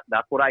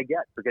that's what I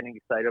get for getting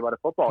excited about a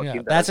football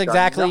team. It's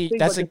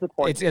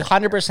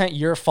 100%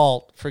 your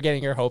fault for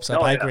getting your hopes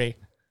up. I agree.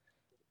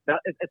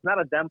 It's not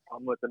a them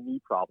problem, it's a me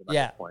problem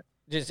at this point.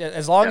 Just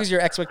as long as your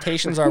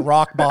expectations are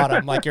rock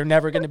bottom, like you're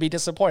never going to be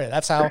disappointed.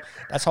 That's how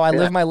I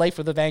live my life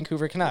with the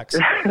Vancouver Canucks.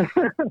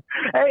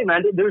 Hey,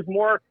 man, there's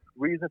more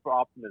reason for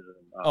optimism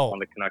on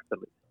the Canucks at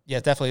least. Yeah,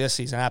 definitely this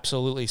season,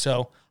 absolutely.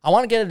 So I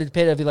want to get a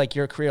bit of like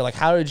your career. Like,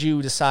 how did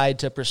you decide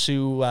to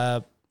pursue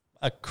a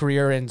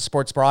career in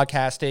sports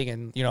broadcasting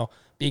and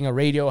being a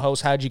radio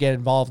host? How did you get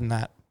involved in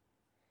that?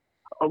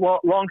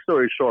 Well, long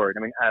story short,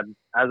 I mean,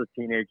 as a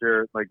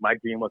teenager, like my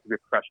dream was to be a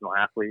professional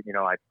athlete.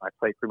 I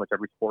played pretty much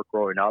every sport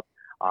growing up.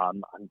 I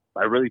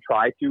really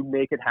tried to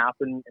make it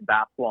happen in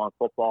basketball and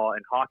football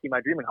and hockey. My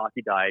dream in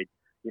hockey died,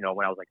 when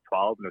I was like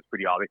 12, and it was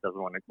pretty obvious I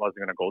wasn't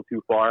going to go too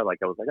far. Like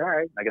I was like, all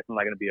right, I guess I'm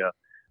not going to be a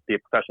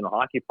professional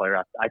hockey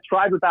player. I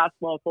tried with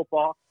basketball and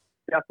football,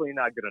 definitely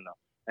not good enough.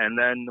 And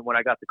then when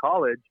I got to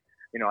college,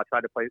 I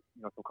tried to play,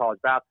 some college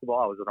basketball.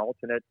 I was an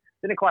alternate.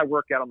 Didn't quite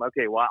work out. I'm like,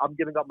 okay, well, I'm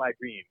giving up my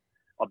dream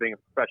of being a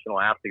professional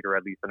athlete, or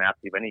at least an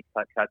athlete of any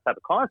type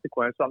of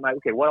consequence. So I'm like,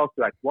 okay, what else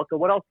can I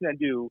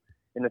do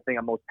in the thing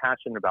I'm most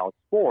passionate about,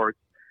 sports?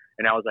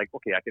 And I was like,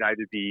 okay, I could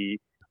either be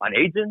an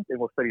agent and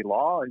we'll study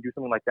law and do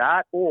something like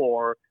that,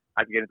 or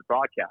I could get into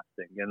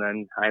broadcasting. And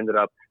then I ended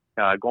up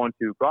going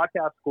to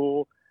broadcast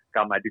school,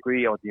 got my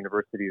degree. I went to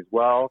university as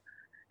well.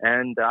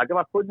 And I got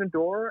my foot in the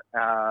door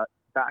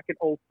back in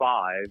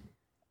 2005.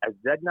 At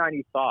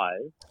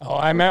Z95. Oh,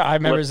 I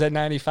remember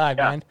Z95,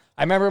 man.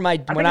 I remember I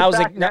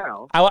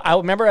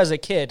remember as a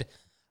kid,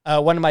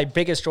 one of my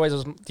biggest joys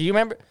was, do you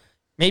remember,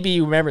 maybe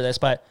you remember this,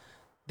 but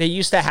they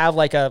used to have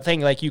like a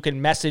thing, like you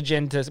can message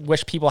in to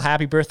wish people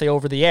happy birthday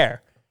over the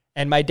air.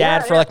 And my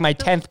dad, for like my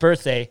 10th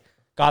birthday,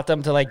 got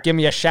them to like give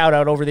me a shout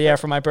out over the air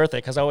for my birthday,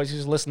 because I always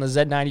used to listen to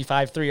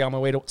Z95.3 on my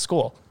way to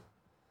school.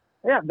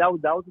 Yeah, that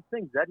was the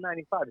thing.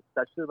 Z95,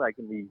 especially like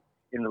in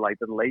the late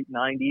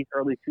 90s,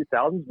 early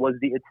 2000s, was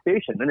the it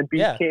station. Then the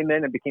Beat came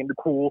in and became the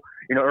cool,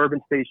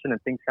 urban station,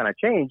 and things kind of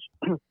changed.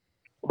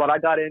 But I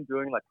got in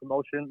doing like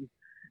promotions,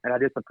 and I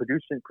did some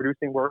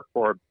producing work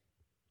for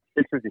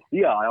Sixers of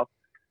Sea Isle.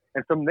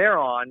 And from there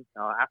on,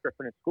 after I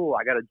finished school,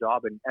 I got a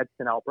job in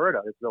Edson,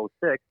 Alberta. This is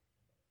 2006,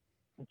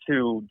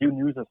 to do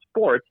news and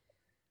sports.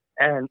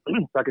 And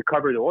so I could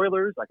cover the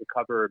Oilers, I could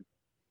cover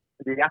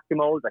the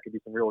Eskimos, I could do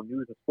some real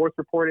news and sports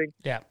reporting.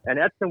 Yeah. And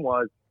Edson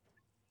was,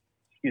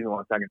 excuse me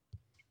one second.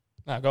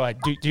 No, go ahead.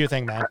 Do your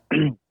thing, man.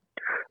 I'm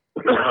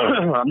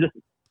just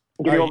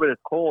getting over this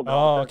cold.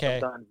 Oh,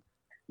 okay. Sometimes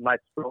my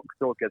throat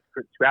gets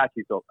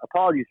scratchy, so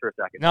apologies for a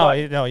second. No,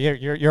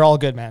 you're all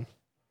good, man.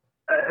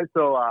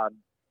 So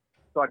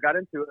So I got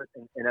into it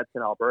in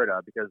Edson,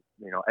 Alberta, because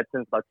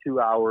Edson's about 2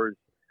 hours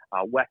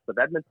west of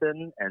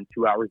Edmonton and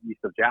 2 hours east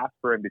of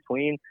Jasper in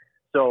between.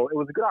 So it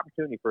was a good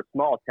opportunity for a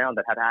small town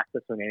that had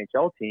access to an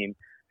NHL team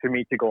for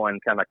me to go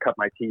and kind of cut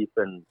my teeth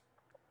in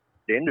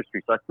the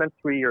industry. So I spent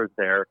 3 years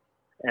there,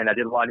 and I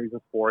did a lot of news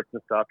and sports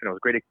and stuff, and it was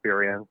a great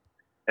experience.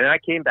 And then I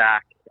came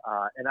back,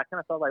 and I kind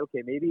of felt like,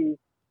 okay, maybe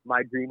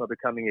my dream of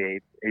becoming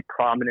a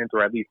prominent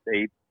or at least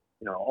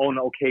own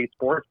okay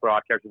sports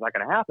broadcaster is not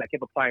going to happen. I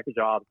kept applying for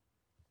jobs.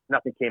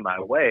 Nothing came my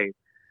way.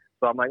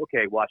 So I'm like,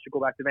 okay, well, I should go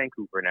back to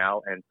Vancouver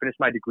now and finish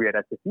my degree at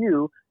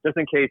SFU just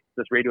in case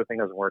this radio thing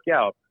doesn't work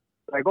out.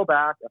 So I go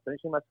back, I'm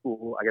finishing my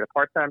school, I get a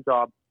part-time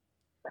job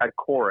at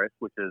Chorus,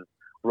 which is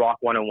Rock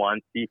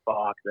 101,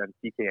 CFOX, and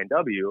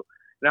CKNW.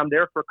 And I'm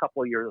there for a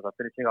couple of years. I'm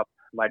finishing up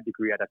my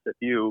degree at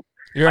SFU.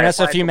 You're an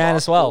SFU man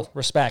as well.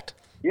 Respect.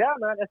 Yeah,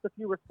 man.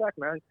 SFU respect,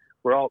 man.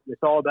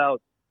 It's all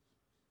about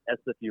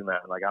SFU, man.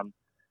 Like I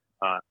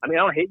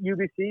don't hate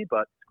UBC,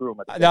 but screw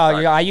them.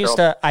 I used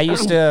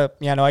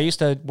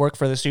to work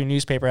for the student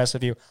newspaper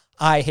SFU.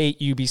 I hate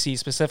UBC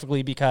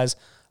specifically because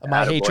of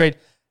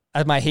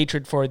my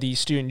hatred for the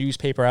student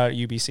newspaper out at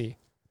UBC.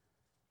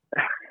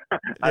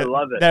 I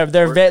love it.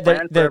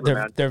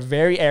 They're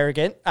very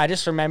arrogant. I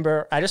just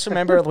remember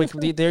like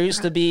there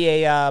used to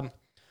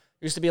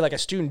be like a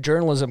student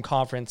journalism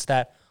conference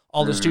that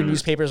all the student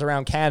newspapers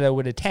around Canada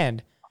would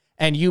attend,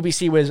 and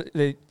UBC was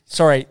the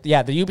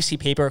UBC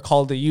paper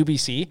called the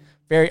UBC.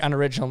 Very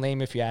unoriginal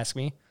name, if you ask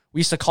me. We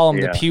used to call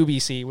them the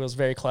PUBC. It was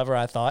very clever,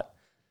 I thought.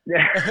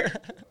 Yeah.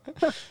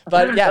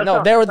 But yeah,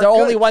 no, they were the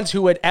only ones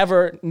who would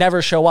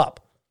never show up.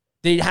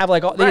 They have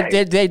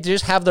they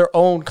just have their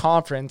own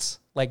conference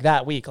like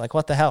that week. Like,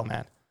 what the hell,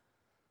 man?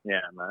 Yeah,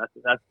 man,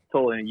 that's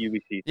totally a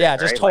UBC thing, yeah,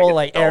 just right? total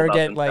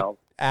arrogant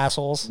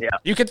assholes. Yeah,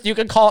 you could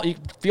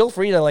feel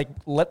free to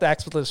let the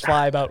expletives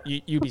fly about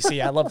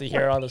UBC. I'd love to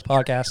hear it on this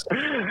podcast.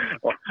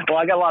 Well,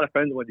 I got a lot of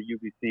friends who went to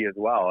UBC as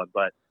well,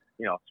 but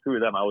screw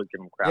them. I always give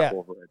them crap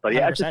over it. But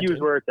yeah, SFU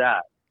is where it's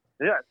at.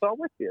 Yeah, so I'm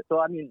with you. So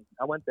I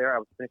went there. I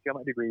was finishing up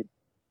my degree,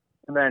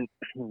 and then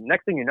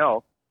next thing you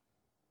know,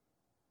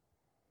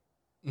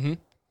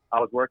 I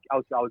was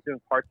doing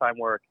part-time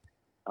work,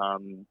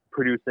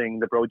 producing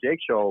the Bro Jake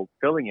show,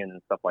 filling in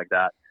and stuff like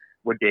that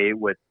with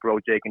Bro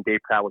Jake and Dave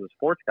Pratt was a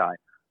sports guy.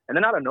 And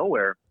then out of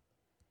nowhere,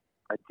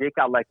 Jake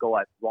got let go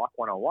at Rock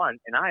 101,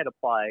 and I had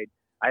applied.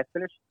 I had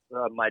finished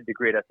my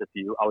degree at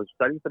SFU. I was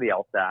studying for the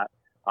LSAT.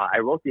 I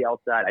wrote the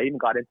LSAT. I even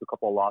got into a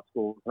couple of law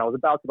schools, and I was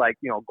about to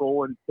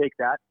go and take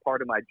that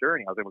part of my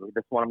journey. I was like,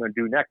 this is what I'm going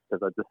to do next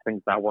because this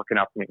thing's not working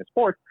out for me in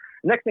sports.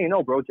 The next thing you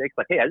know, Bro Jake's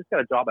like, hey, I just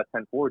got a job at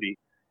 1040,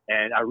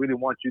 and I really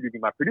want you to be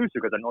my producer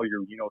because I know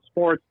you know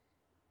sports.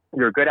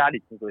 You're good at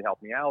it. You can really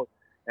help me out,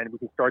 and we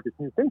can start this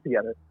new thing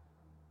together.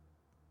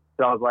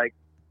 So I was like,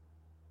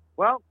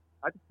 well,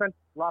 I just spent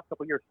the last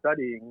couple of years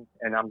studying,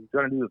 and I'm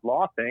going to do this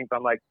law thing. So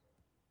I'm like,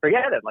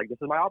 forget it. Like, this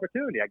is my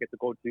opportunity. I get to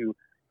go to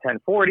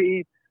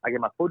 1040. I get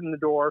my foot in the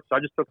door. So I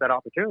just took that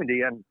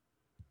opportunity. And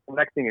the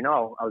next thing you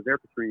know, I was there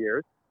for 3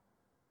 years,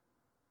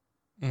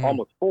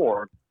 almost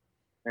 4.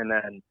 And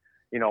then,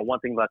 one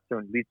thing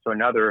leads to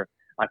another.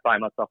 I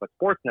find myself at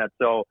Sportsnet.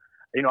 So,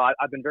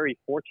 I've been very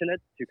fortunate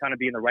to kind of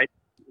be in the right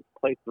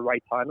place at the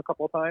right time a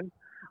couple of times.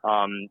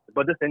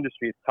 But this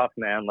industry is tough,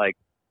 man. Like,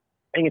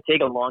 it can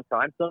take a long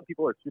time. Some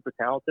people are super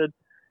talented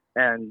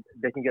and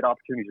they can get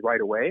opportunities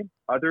right away.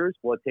 Others,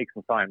 well, it takes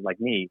some time, like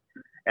me.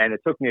 And it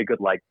took me a good,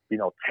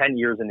 10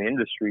 years in the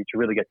industry to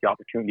really get the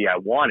opportunity I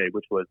wanted,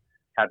 which was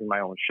having my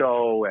own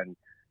show and,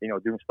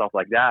 doing stuff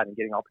like that and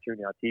getting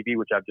opportunity on TV,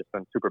 which I've just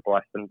been super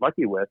blessed and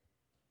lucky with.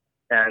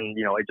 And,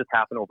 it just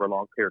happened over a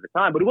long period of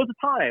time. But it was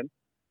a time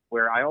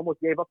where I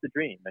almost gave up the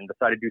dream and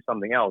decided to do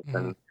something else.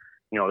 And,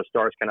 the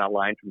stars kind of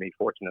aligned for me,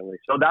 fortunately.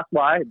 So that's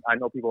why I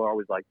know people are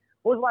always like,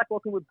 what was it like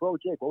working with Bro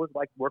Jake? What was it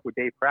like to work with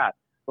Dave Pratt?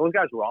 Those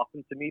guys were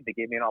awesome to me. They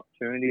gave me an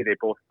opportunity. They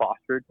both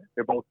fostered.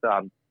 They both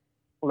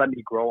let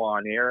me grow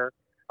on air.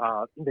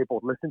 They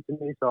both listened to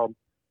me. So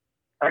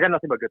I got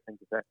nothing but good things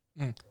to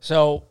say.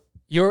 So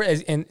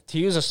to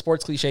use a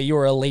sports cliche, you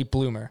were a late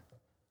bloomer.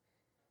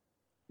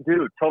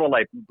 Dude, total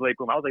late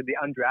bloomer. I was like the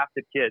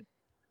undrafted kid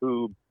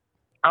who,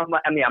 I'm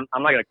not going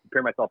to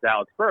compare myself to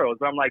Alex Burrows,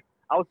 but I'm like,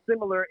 I was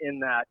similar in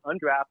that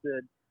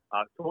undrafted,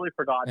 totally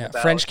forgotten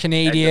about. French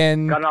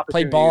Canadian,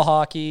 played ball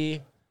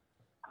hockey.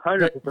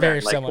 100%. Very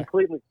similar.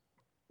 Completely.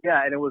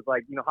 Yeah, and it was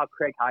like, how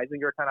Craig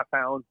Heisinger kind of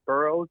found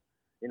Burrows?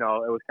 It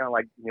was kind of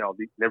like,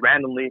 they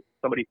randomly,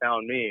 somebody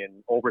found me,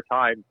 and over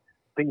time,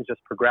 things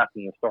just progressed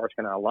and the stars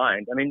kind of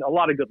aligned. I mean, a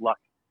lot of good luck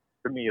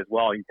for me as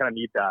well. You kind of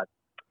need that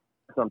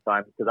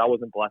sometimes because I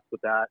wasn't blessed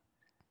with that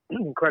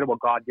incredible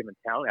God-given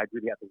talent. I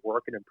really had to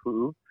work and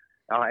improve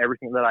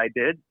everything that I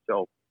did.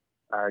 So,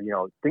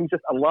 things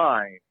just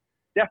align.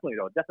 Definitely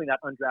that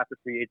undrafted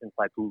free agent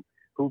type who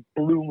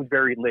bloomed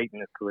very late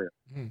in his career.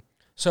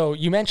 So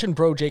you mentioned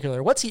Bro Jake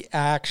earlier. What's he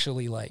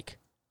actually like?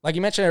 Like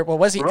you mentioned,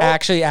 what's he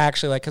actually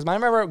like? Because I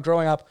remember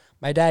growing up,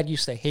 my dad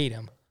used to hate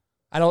him.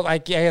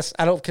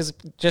 Because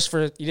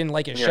you didn't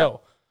like his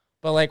show.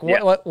 But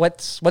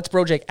what's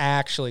Bro Jake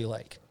actually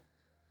like?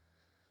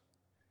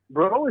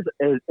 Bro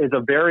is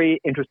a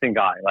very interesting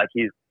guy. Like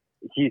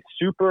he's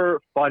super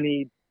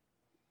funny.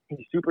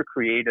 He's super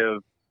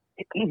creative.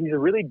 He's a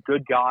really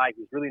good guy.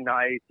 He's really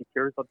nice. He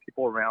cares about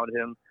people around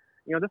him.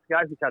 You know, this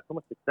guy who's had so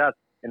much success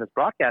in this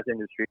broadcast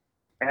industry.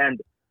 And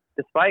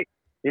despite,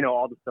 you know,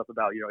 all the stuff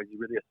about, you know, is he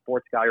really a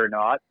sports guy or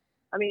not?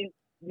 I mean,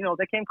 you know,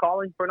 they came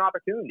calling for an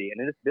opportunity.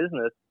 And in this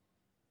business,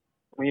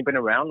 when you've been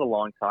around a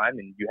long time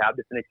and you have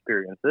different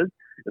experiences,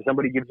 if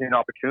somebody gives you an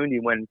opportunity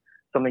when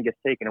something gets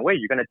taken away,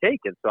 you're going to take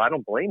it. So I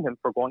don't blame him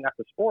for going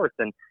after sports.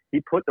 And he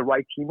put the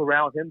right team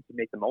around him to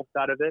make the most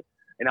out of it.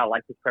 And I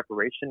like his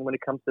preparation when it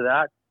comes to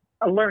that.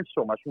 I learned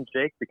so much from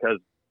Jake because,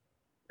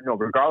 you know,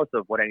 regardless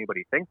of what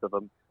anybody thinks of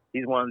him,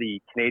 he's one of the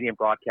Canadian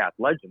broadcast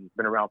legends,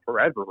 been around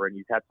forever, and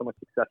he's had so much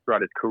success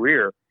throughout his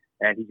career.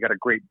 And he's got a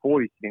great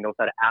voice, and he knows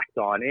how to act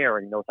on air,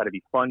 and he knows how to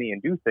be funny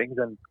and do things.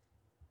 And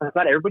it's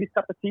not everybody's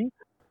cup of tea,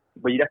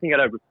 but you definitely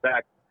got to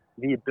respect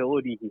the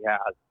ability he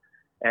has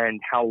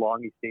and how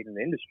long he stayed in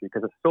the industry,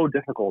 because it's so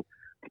difficult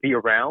to be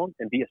around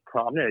and be as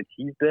prominent as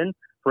he's been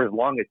for as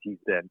long as he's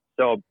been.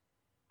 So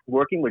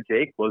working with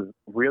Jake was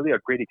really a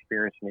great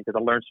experience for me because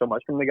I learned so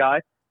much from the guy.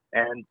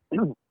 And,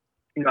 you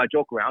know, I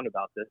joke around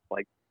about this.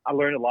 Like, I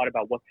learned a lot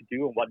about what to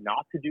do and what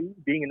not to do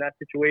being in that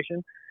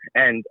situation.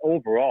 And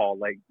overall,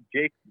 like,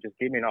 Jake just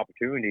gave me an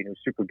opportunity and it was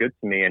super good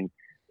to me. And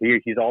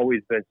he's always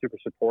been super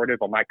supportive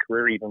of my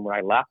career, even when I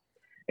left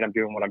and I'm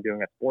doing what I'm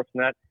doing at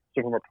Sportsnet.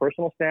 So from a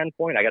personal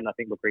standpoint, I got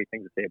nothing but great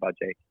things to say about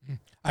Jake.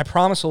 I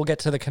promise we'll get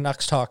to the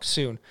Canucks talk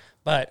soon,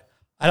 but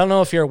I don't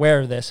know if you're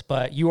aware of this,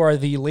 but you are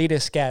the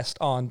latest guest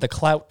on the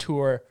Clout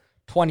Tour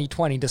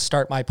 2020 to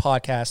start my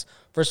podcast.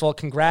 First of all,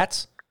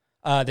 congrats.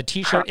 The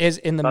T-shirt is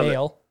in the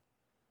mail.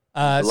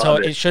 So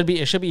it should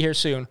be here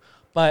soon.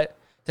 But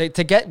to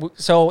get,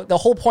 so the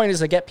whole point is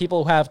to get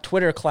people who have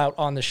Twitter clout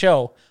on the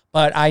show,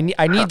 but I need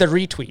the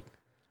retweet.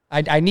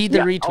 I need the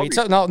retweet.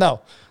 So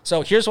no.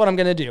 So here's what I'm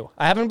gonna do.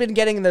 I haven't been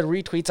getting the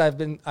retweets I've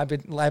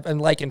been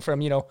liking from,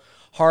 you know,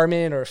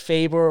 Harman or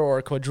Faber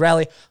or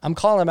Quadrelli. I'm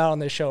calling them out on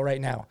this show right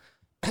now.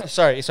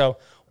 Sorry. So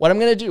what I'm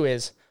gonna do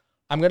is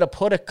I'm gonna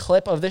put a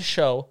clip of this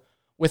show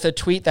with a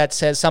tweet that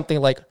says something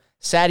like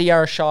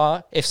Sadiar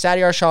Shah. If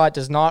Sadiar Shah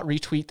does not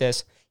retweet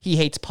this, he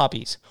hates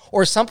puppies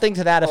or something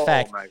to that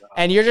effect.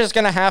 And you're just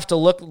gonna have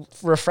to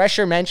refresh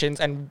your mentions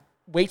and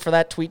wait for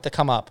that tweet to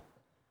come up.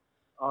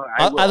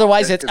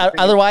 Otherwise, it's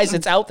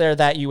out there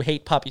that you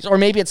hate puppies, or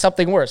maybe it's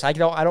something worse. I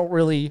don't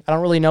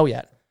really know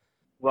yet.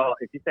 Well,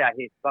 if you say I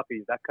hate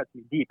puppies, that cuts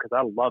me deep because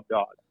I love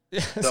dogs.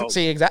 So,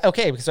 see, exactly.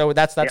 Okay, so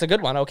that's a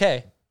good one.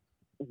 Okay,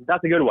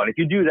 that's a good one. If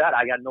you do that,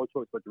 I got no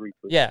choice but to retweet.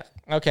 Yeah.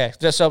 Okay.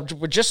 Just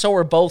so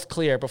we're both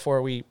clear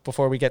before we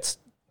get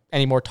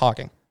any more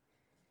talking.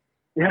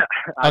 Yeah,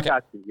 I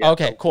got you. Yeah,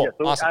 okay, cool. Yeah,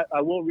 so awesome.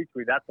 I will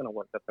retweet. That's gonna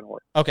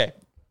work. Okay,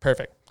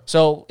 perfect.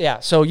 So yeah,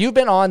 so you've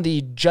been on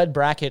the Judd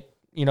Brackett,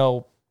 you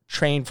know,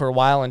 train for a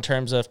while in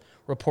terms of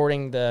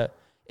reporting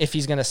if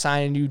he's going to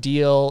sign a new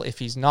deal, if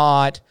he's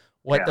not,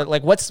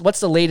 what's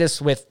the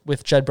latest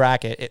with Judd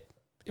Brackett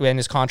in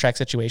his contract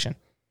situation?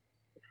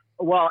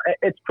 Well,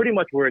 it's pretty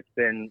much where it's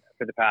been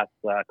for the past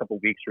couple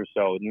of weeks or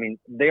so. I mean,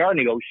 they are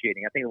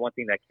negotiating. I think the one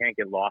thing that can't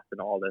get lost in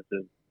all this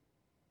is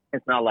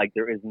it's not like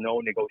there is no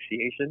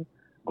negotiation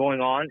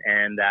going on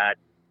and that,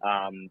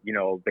 you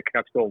know, the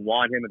Canucks don't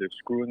want him or they're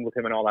screwing with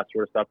him and all that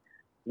sort of stuff.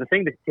 The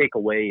thing to take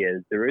away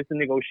is there is a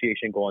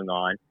negotiation going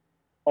on.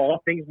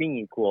 All things being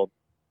equal,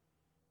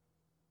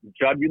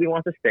 Judd really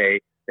wants to stay.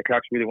 The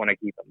Canucks really want to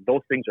keep him. Those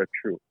things are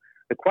true.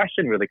 The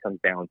question really comes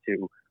down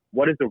to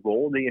what is the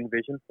role they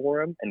envision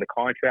for him and the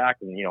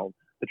contract and, you know,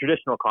 the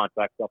traditional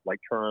contract stuff like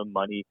term,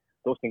 money.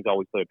 Those things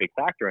always play a big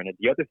factor in it.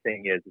 The other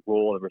thing is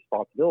role and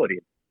responsibility.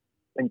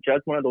 And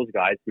Judd's one of those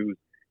guys whose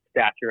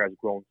stature has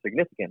grown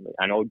significantly.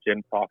 I know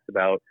Jim talks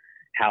about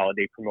how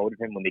they promoted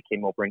him when they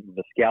came over into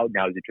the scout.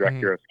 Now he's the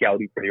director of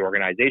scouting for the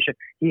organization.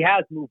 He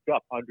has moved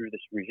up under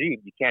this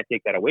regime. You can't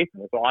take that away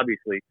from him. So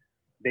obviously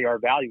they are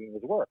valuing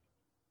his work.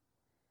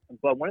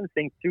 But one of the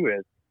things too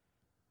is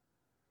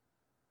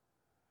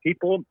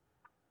people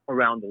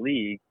around the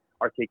league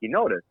are taking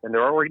notice. And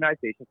there are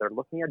organizations that are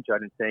looking at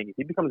Judd and saying, if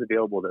he becomes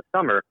available this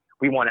summer,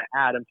 we want to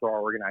add him to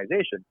our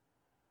organization.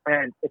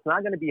 And it's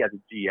not going to be as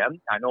a GM.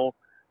 I know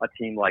a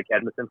team like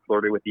Edmonton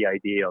flirted with the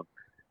idea of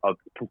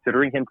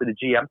considering him for the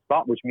GM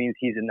spot, which means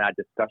he's in that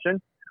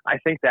discussion. I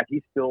think that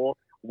he's still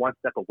one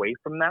step away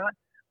from that,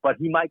 but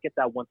he might get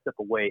that one step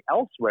away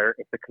elsewhere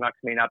if the Canucks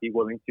may not be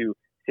willing to,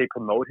 say,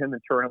 promote him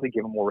internally,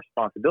 give him more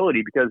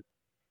responsibility. Because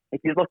if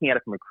he's looking at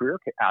it from a career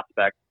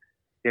aspect,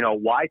 you know,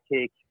 why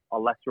take a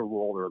lesser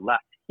role or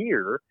less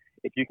here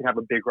if you can have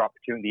a bigger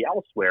opportunity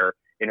elsewhere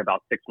in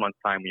about 6 months'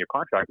 time when your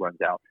contract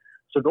runs out?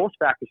 So those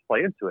factors play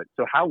into it.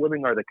 So how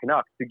willing are the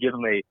Canucks to give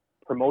him a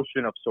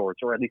promotion of sorts,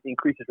 or at least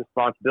increase his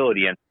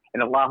responsibility and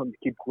allow him to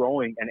keep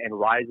growing and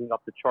rising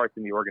up the charts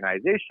in the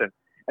organization?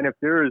 And if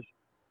there's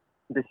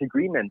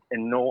disagreement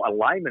and no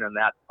alignment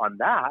on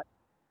that,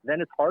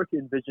 then it's hard to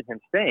envision him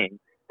staying.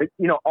 But,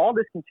 you know, all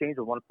this can change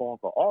with one phone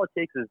call. All it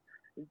takes is,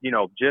 you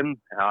know, Jim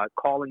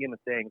calling him and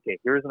saying, okay,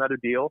 here's another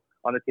deal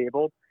on the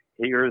table.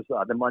 Here's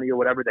the money or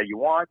whatever that you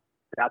want.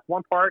 That's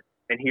one part.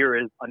 and here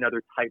is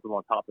another title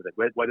on top of it.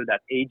 Whether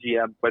that's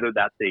AGM, whether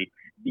that's a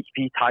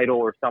VP title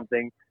or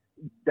something,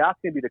 that's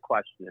going to be the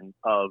question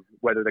of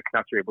whether the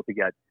Canucks are able to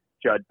get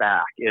Judd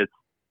back. Is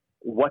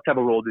what type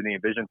of role do they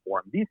envision for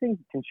him? These things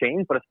can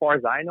change, but as far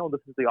as I know,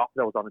 this is the offer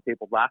that was on the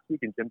table last week,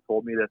 and Jim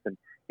told me this, and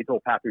he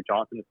told Patrick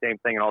Johnson the same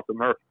thing, and also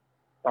Murph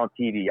on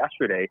TV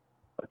yesterday.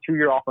 A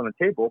 2-year offer on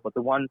the table, but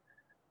the one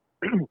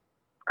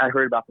I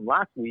heard about from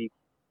last week,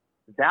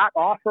 that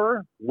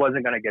offer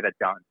wasn't going to get it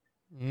done.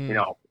 You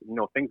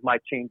know, things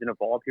might change and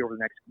evolve here over the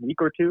next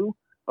week or two,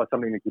 but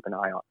something to keep an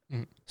eye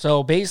on.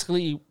 So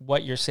basically,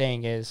 what you're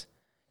saying is,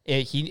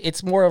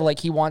 it's more of like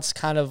he wants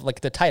kind of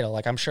like the title.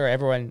 Like I'm sure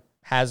everyone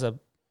has a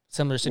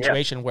similar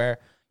situation where,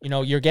 you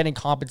know, you're getting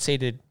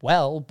compensated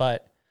well,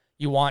 but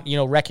you want, you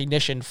know,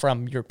 recognition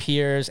from your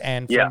peers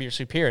and from your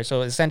superiors.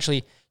 So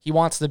essentially, he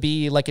wants to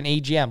be like an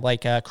AGM,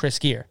 like Chris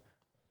Gear.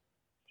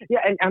 Yeah,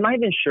 and I'm not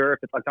even sure if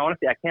it's like,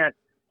 honestly, I can't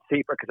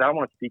say because I don't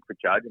want to speak for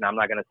Judd, and I'm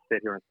not going to sit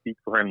here and speak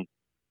for him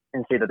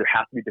and say that there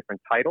has to be a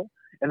different title.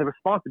 And the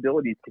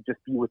responsibilities could just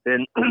be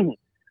within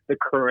the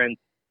current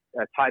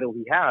title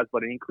he has,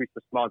 but an increased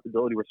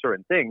responsibility with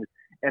certain things.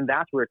 And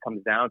that's where it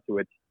comes down to.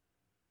 It's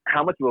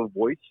how much of a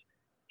voice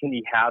can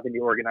he have in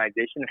the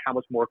organization, and how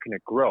much more can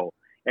it grow?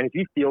 And if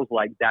he feels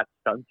like that's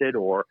stunted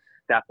or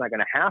that's not going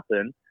to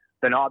happen,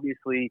 then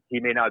obviously he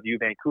may not view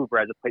Vancouver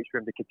as a place for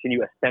him to continue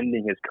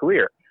ascending his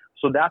career.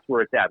 So that's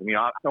where it's at. I mean,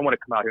 I don't want to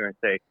come out here and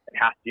say it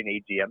has to be an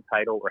AGM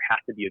title or it has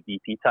to be a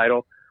VP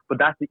title, but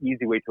that's the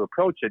easy way to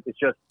approach it. It's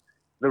just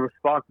the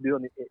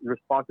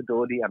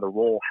responsibility and the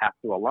role have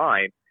to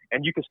align.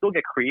 And you can still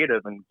get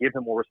creative and give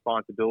him more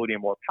responsibility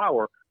and more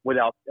power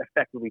without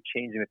effectively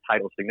changing the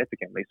title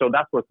significantly. So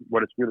that's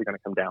what it's really going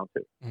to come down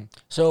to.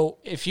 So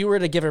if you were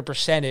to give a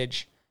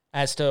percentage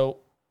as to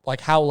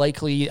like how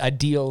likely a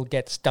deal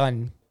gets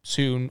done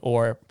soon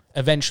or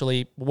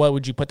eventually, what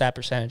would you put that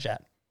percentage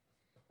at?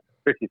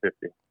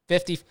 50-50.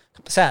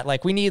 50%.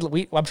 Like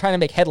I'm trying to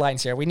make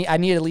headlines here. I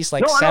need at least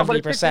like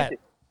 70%.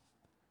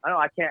 I know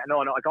I can't. No.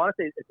 Like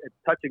honestly, it's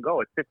touch and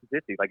go. It's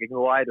 50-50. Like it can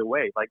go either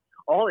way. Like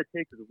all it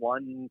takes is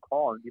one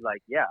call and be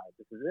like, yeah,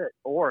 this is it.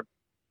 Or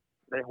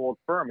they hold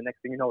firm, and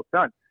next thing you know, it's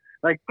done.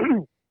 Like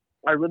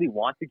I really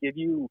want to give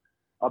you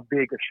a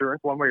big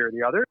assurance one way or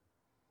the other,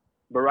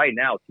 but right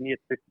now, to me,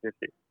 it's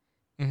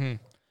 50-50.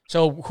 Mm-hmm.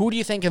 So who do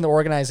you think in the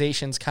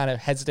organization's kind of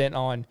hesitant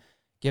on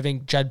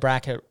giving Judd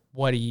Brackett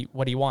what he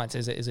wants?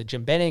 Is it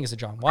Jim Benning? Is it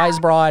John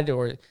Weisbrod?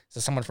 Or is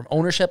it someone from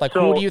ownership? Like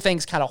who do you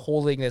think's kind of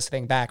holding this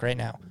thing back right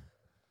now?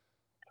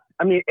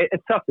 I mean,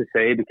 it's tough to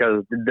say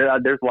because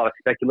there's a lot of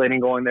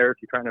speculating going there. If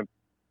you're trying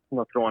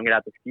to, throwing it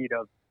at the feet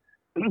of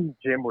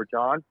Jim or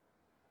John.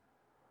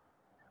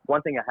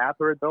 One thing I have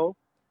heard though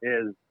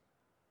is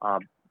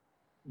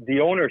the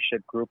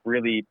ownership group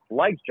really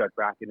likes Judd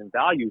Brackett and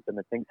values him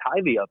and thinks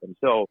highly of him.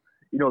 So,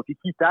 if you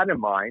keep that in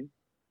mind,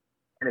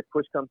 and if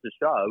push comes to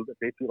shove, if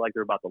they feel like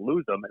they're about to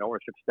lose them and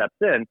ownership steps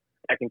in,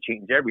 that can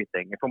change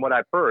everything. And from what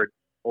I've heard,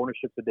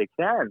 ownership's a big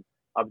fan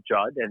of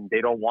Judd, and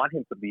they don't want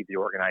him to leave the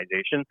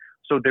organization.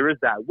 So there is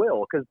that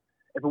will. Because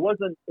if it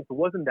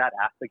wasn't that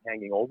aspect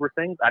hanging over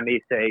things, I may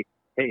say,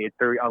 hey, it's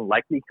very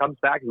unlikely he comes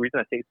back. The reason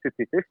I say it's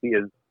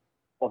 50-50 is,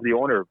 well, the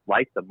owner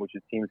likes him, which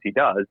it seems he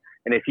does.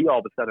 And if he all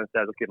of a sudden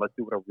says, okay, let's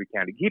do whatever we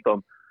can to keep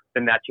him,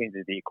 then that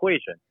changes the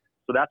equation.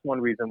 So that's one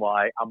reason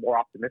why I'm more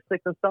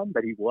optimistic than some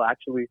that he will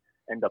actually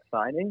end up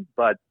signing.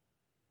 But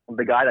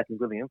the guy that can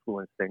really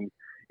influence things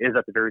is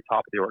at the very top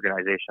of the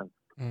organization.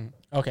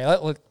 Okay,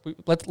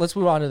 let's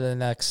move on to the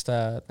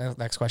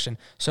next question.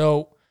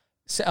 So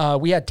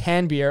we had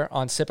Tanbeer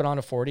on Sippin' on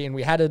a 40, and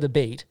we had a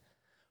debate.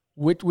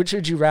 Which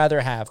would you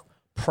rather have,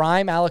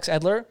 prime Alex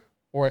Edler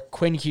or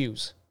Quinn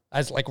Hughes?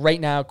 As like right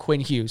now,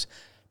 Quinn Hughes.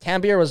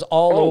 Tanbeer was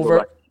all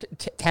over.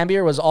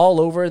 Tanbeer was all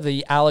over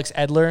the Alex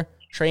Edler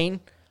train.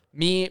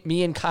 Me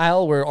and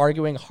Kyle were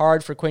arguing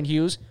hard for Quinn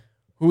Hughes.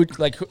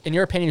 In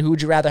your opinion, who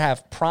would you rather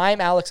have,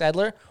 prime Alex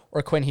Edler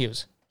or Quinn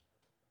Hughes?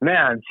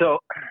 Man, so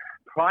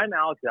prime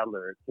Alex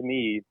Edler, to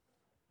me,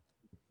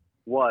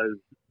 was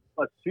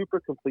a super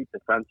complete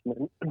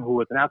defenseman who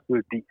was an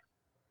absolute beast.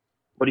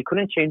 But he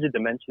couldn't change the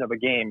dimension of a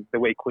game the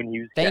way Quinn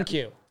Hughes can. Thank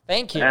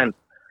you.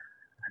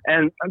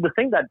 And the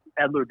thing that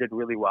Edler did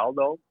really well,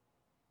 though,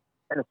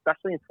 and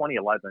especially in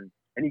 2011,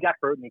 and he got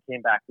hurt and he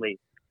came back late.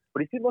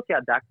 But if you look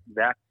at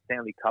that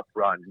Stanley Cup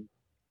run,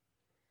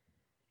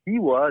 he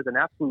was an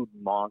absolute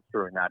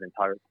monster in that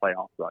entire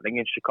playoff run.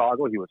 In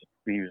Chicago, he was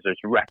just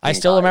wrecking. I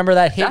still remember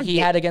that hit he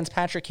had against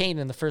Patrick Kane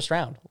in the first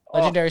round.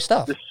 Legendary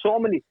stuff. There's so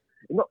many,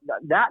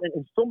 that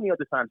and so many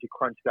other times he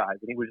crunched guys,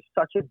 and he was just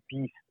such a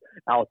beast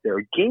out there.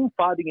 Game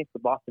 5 against the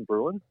Boston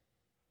Bruins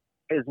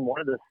is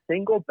one of the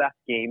single best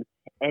games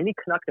any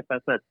Canuck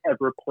defenseman has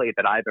ever played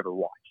that I've ever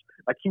watched.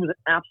 Like, he was an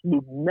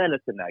absolute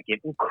menace in that game.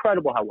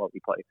 Incredible how well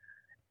he played.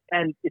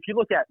 And if you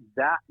look at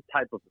that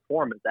type of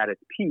performance at its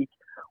peak,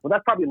 well,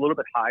 that's probably a little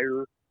bit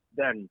higher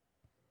than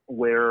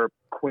where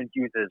Quinn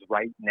Hughes is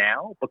right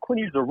now. But Quinn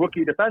Hughes is a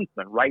rookie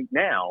defenseman right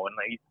now, and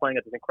he's playing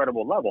at this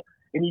incredible level.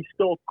 And he's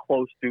still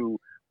close to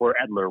where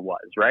Edler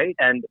was, right?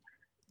 And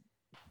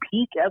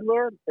peak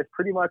Edler is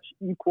pretty much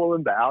equal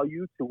in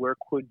value to where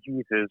Quinn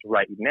Hughes is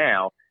right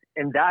now.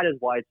 And that is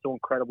why it's so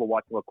incredible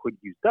watching what Quinn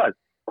Hughes does.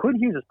 Quinn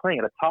Hughes is playing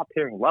at a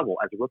top-pairing level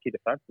as a rookie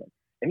defenseman.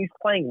 And he's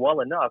playing well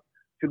enough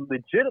to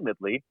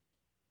legitimately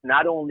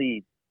not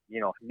only,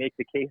 make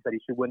the case that he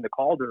should win the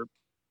Calder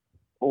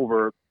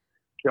over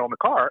Cale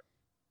Makar,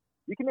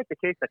 you can make the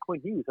case that Quinn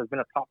Hughes has been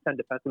a top 10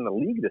 defenseman in the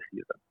league this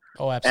season.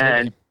 Oh, absolutely.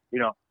 And,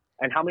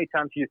 and how many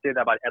times do you say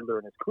that about Edler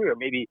in his career?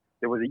 Maybe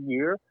there was a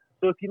year.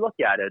 So if you look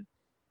at it,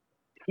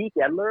 peak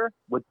Edler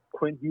with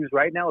Quinn Hughes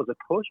right now is a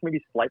push,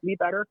 maybe slightly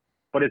better,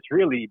 but it's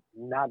really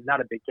not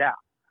a big gap.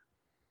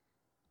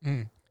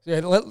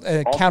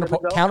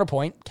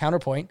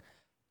 Counterpoint.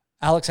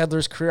 Alex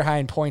Edler's career high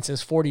in points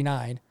is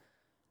 49.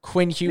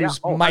 Quinn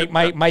Hughes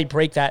might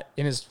break that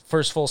in his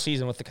first full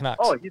season with the Canucks.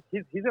 Oh, he's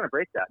going to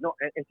break that. No,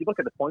 and if you look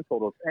at the point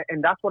totals,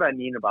 and that's what I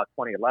mean about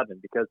 2011,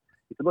 because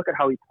if you look at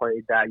how he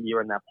played that year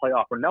in that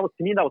playoff run, that was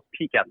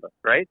peak Edler,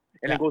 right?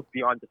 And it goes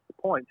beyond just the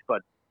points,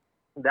 but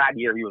that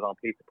year he was on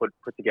pace to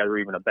put together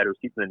even a better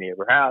season than he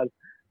ever has.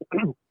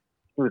 He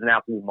was an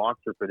absolute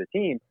monster for the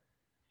team.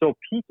 So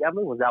peak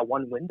Edler was that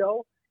one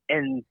window,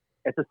 and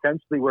it's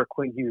essentially where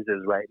Quinn Hughes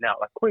is right now.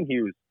 Like Quinn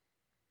Hughes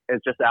is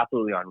just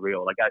absolutely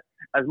unreal. Like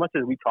as much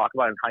as we talk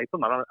about and hype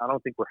him, I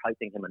don't think we're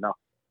hyping him enough.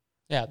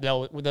 Yeah,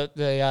 no.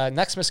 The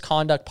Next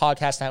Misconduct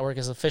Podcast Network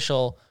is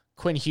official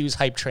Quinn Hughes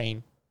hype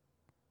train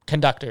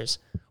conductors.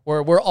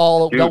 We're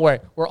all don't worry,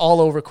 we're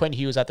all over Quinn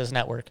Hughes at this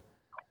network.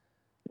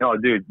 No,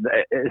 dude,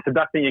 it's the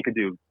best thing you could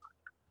do.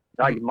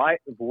 Like my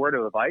word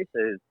of advice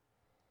is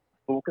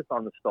focus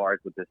on the stars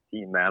with this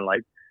team, man.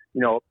 Like,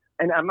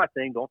 and I'm not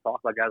saying don't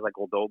talk about guys like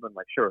Goldobin.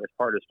 Like, sure, it's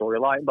part of the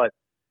storyline, but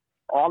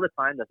all the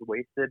time that's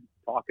wasted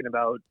talking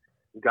about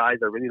guys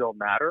that really don't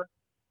matter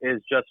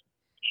is just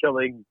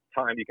killing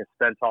time you can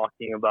spend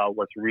talking about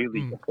what's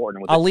really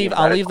important. With I'll leave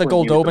the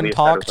Goldobin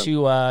talk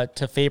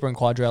to Faber and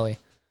Quadrelli.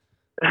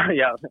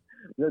 Yeah,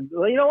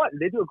 well, you know what?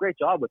 They do a great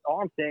job with.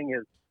 All I'm saying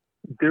is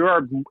there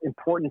are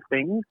important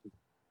things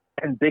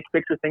and big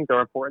picture things that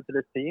are important to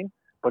this team,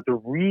 but the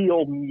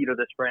real meat of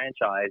this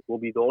franchise will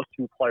be those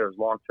two players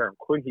long term: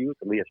 Quinn Hughes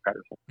and Elias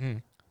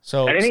Pettersson.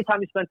 So, and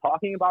anytime you spend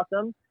talking about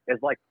them,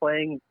 it's like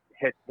playing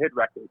hit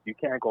records. You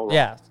can't go wrong.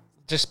 Yeah,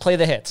 just play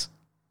the hits.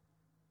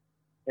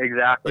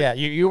 Exactly. Yeah,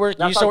 you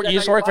used to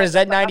work for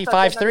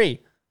Z95.3.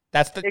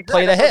 That's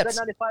play the hits.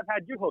 Z95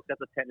 had you hooked as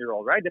a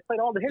 10-year-old, right? They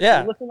played all the hits.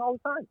 Yeah. You listened all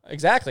the time.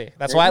 Exactly.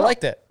 That's why I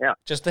liked it. Yeah.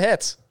 Just the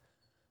hits.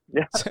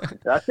 Yeah,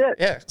 that's it.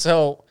 Yeah.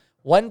 So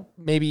one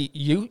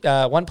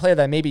player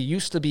that maybe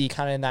used to be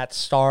kind of in that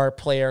star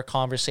player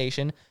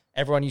conversation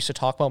everyone used to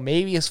talk about,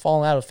 maybe has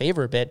fallen out of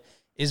favor a bit,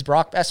 is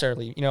Brock Boeser.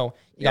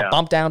 He got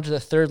bumped down to the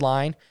third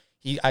line.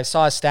 I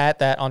saw a stat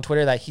that on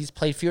Twitter that he's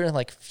played fewer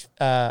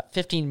than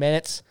 15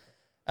 minutes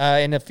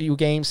in a few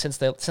games since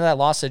that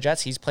loss to the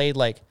Jets. He's played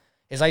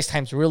his ice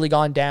time's really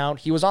gone down.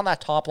 He was on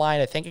that top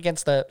line, I think,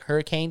 against the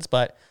Hurricanes,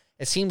 but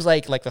it seems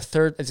like the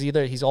third is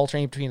either he's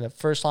alternating between the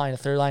first line and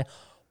the third line.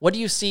 What do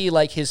you see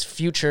his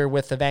future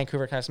with the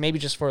Vancouver Canucks, maybe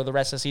just for the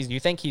rest of the season? Do you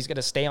think he's going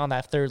to stay on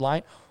that third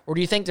line, or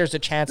do you think there's a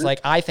chance,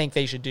 I think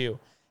they should do,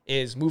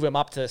 is move him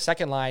up to the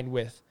second line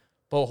with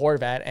Bo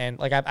Horvat? And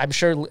I'm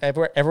sure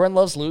everyone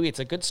loves Louis. It's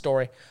a good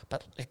story,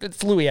 but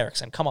it's Louis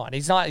Eriksson. Come on,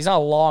 he's not a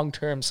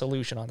long-term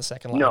solution on the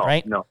second line,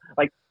 right? No.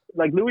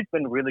 Like Louis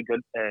been really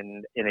good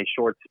in a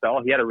short spell.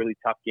 He had a really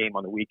tough game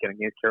on the weekend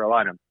against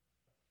Carolina.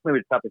 Maybe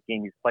the toughest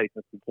game he's played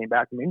since he came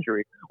back from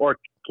injury or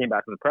came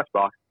back from the press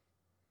box.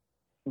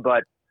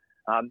 But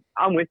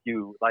I'm with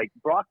you.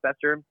 Brock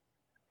Boeser,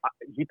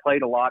 he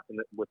played a lot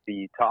with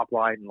the top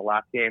line in the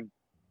last game.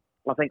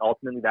 I think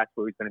ultimately that's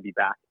where he's going to be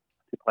back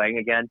to playing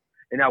again.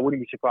 And I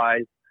wouldn't be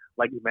surprised,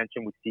 like you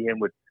mentioned, we see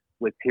him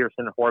with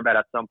Pearson and Horvat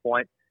at some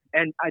point.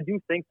 And I do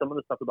think some of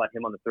the stuff about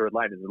him on the third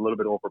line is a little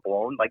bit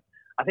overblown.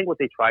 I think what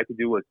they tried to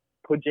do was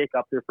put Jake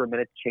up there for a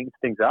minute, change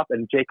things up,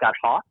 and Jake got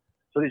hot.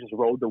 So they just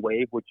rode the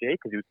wave with Jake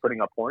because he was putting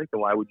up points,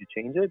 and why would you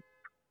change it?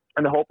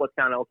 And the hope was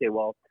kind of, okay,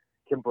 well,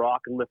 can Brock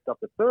lift up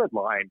the third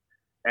line?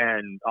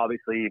 And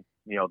obviously,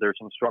 there's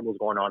some struggles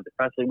going on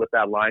defensively with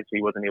that line, so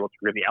he wasn't able to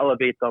really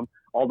elevate them,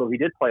 although he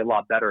did play a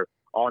lot better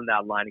on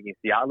that line against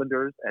the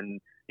Islanders, and,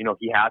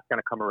 he has kind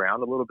of come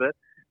around a little bit.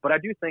 But I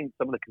do think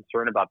some of the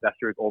concern about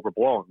Boeser is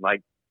overblown.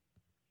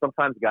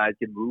 Sometimes guys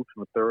get moved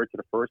from the third to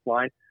the first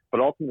line, but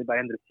ultimately by the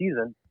end of the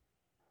season,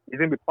 he's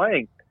going to be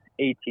playing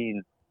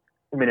 18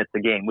 minutes a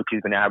game, which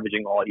he's been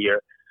averaging all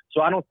year.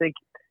 So I don't think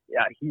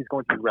he's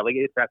going to be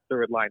relegated to that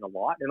third line a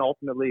lot, and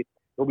ultimately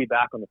he'll be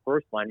back on the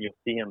first line. You'll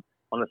see him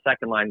on the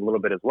second line a little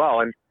bit as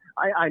well. And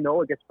I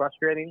know it gets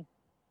frustrating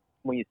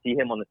when you see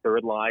him on the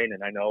third line,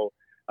 and I know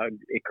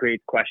it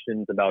creates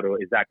questions about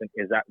is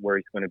that where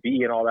he's going to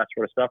be and all that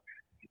sort of stuff.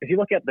 If you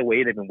look at the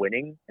way they've been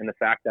winning and the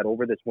fact that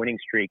over this winning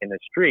streak and this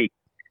streak,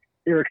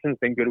 Eriksson's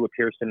been good with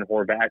Pearson and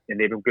Horvat, and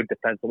they've been good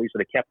defensively, so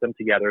they kept them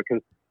together.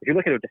 Because if you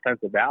look at their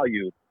defensive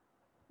value,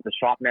 the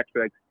shot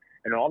metrics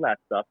and all that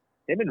stuff,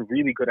 they've been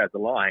really good as a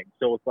line.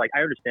 So it's I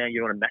understand you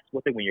don't want to mess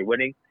with it when you're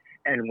winning.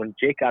 And when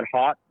Jake got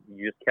hot,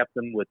 you just kept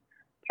them with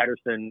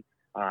Pettersson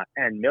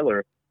and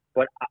Miller.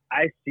 But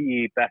I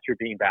see Boeser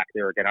being back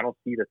there again. I don't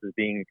see this as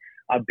being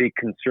a big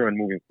concern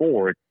moving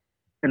forward.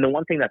 And the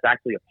one thing that's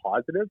actually a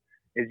positive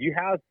is you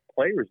have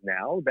players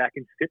now that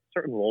can fit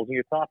certain roles in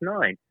your top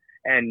 9.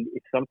 And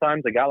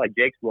sometimes a guy like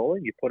Jake's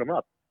rolling, you put him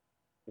up.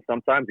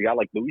 Sometimes a guy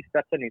like Louis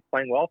steps in and he's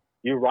playing well,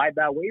 you ride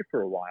that wave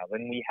for a while.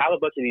 And we have a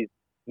bunch of these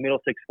middle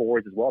 6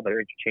 forwards as well that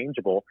are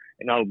interchangeable.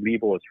 And now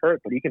Lebo is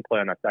hurt, but he can play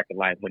on that second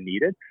line when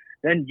needed.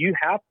 Then you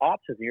have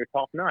options in your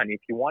top 9.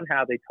 If you want to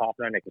have a top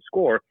 9 that can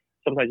score,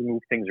 sometimes you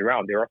move things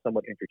around. They are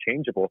somewhat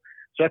interchangeable.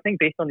 So I think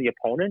based on the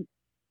opponent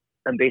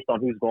and based on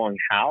who's going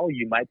how,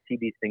 you might see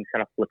these things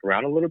kind of flip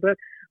around a little bit.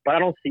 But I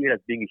don't see it as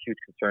being a huge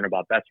concern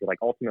about Boeser. Like,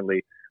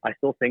 ultimately, I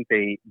still think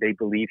they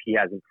believe he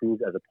has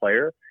improved as a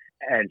player,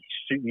 and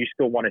you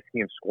still want to see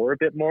him score a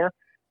bit more.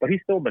 But he's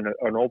still been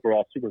an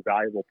overall super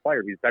valuable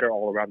player. He's better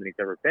all around than he's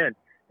ever been.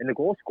 And the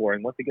goal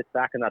scoring, once he gets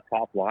back in that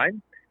top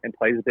line and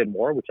plays a bit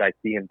more, which I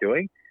see him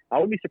doing, I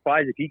wouldn't be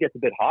surprised if he gets a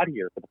bit hot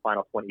here for the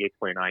final 28,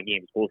 29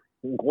 games, goal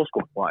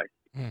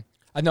scoring-wise.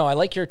 No, I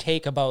like your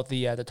take about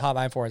the top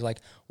 9 forwards. Like,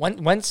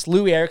 once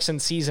Louis Eriksson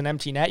sees an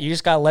empty net, you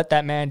just got to let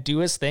that man do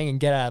his thing and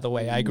get out of the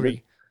way. I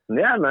agree.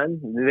 Yeah, man.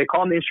 They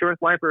call him the insurance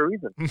line for a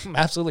reason.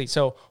 Absolutely.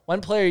 So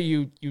one player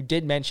you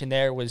did mention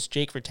there was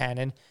Jake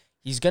Virtanen.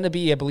 He's going to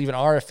be, I believe, an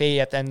RFA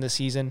at the end of the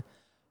season.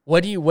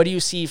 What do you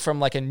see from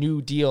like a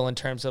new deal in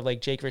terms of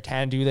like Jake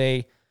Virtanen? Do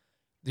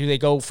they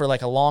go for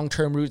like a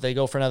long-term route? Do they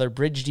go for another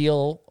bridge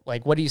deal?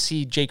 Like, what do you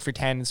see Jake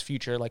Virtanen's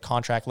future like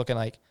contract looking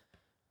like?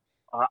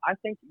 I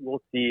think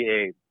we'll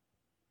see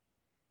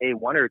a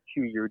 1 or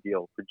 2 year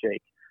deal for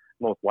Jake,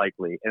 most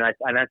likely, and I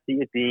see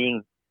it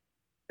being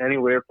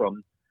anywhere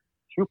from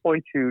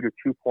 2.2 to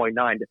 2.9,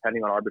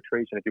 depending on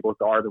arbitration. If it goes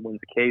to Arvin wins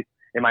the case,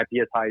 it might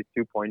be as high as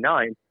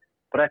 2.9.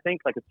 But I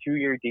think like a 2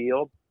 year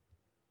deal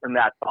in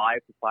that 5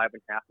 to 5.5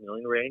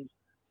 million range,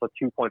 so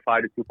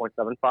 2.5 to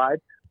 2.75, would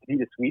be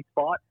the sweet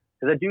spot.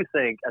 Because I do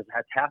think, as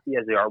happy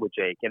as they are with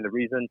Jake, and the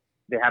reason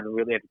they haven't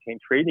really entertained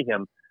trading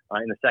him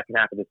in the second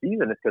half of the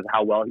season is because of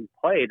how well he's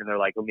played, and they're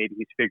like, well, maybe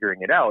he's figuring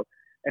it out.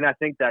 And I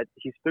think that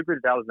he's figured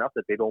it out enough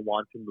that they don't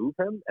want to move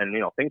him. And,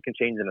 things can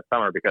change in the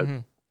summer because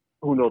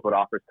who knows what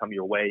offers come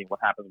your way and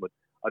what happens with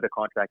other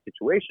contract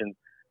situations.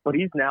 But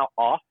he's now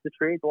off the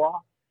trade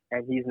block,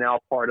 and he's now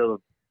part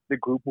of the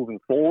group moving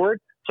forward.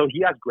 So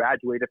he has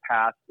graduated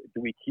past,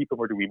 do we keep him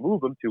or do we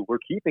move him, to we're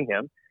keeping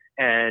him.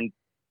 And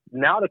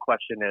now the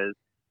question is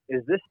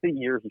this the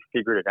year he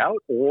figured it out,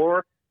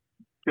 or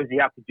does he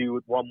have to do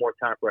it one more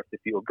time for us to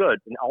feel good?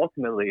 And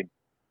ultimately,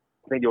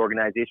 I think the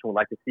organization would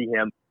like to see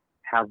him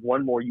have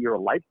one more year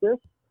like this,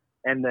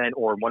 and then,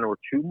 or 1 or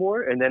 2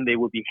 more, and then they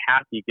would be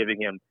happy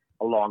giving him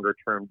a longer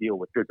term deal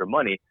with bigger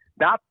money.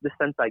 That's the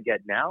sense I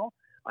get now.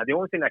 The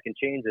only thing that can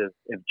change is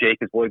if Jake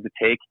is willing to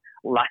take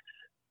less,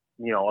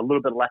 a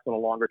little bit less on a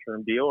longer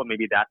term deal, and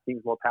maybe that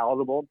seems more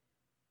palatable.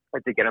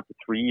 If they get up to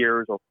 3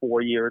 years or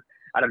 4 years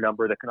at a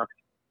number that Canucks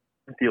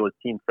feel is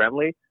team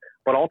friendly.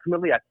 But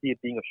ultimately, I see it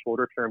being a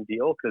shorter term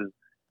deal because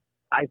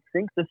I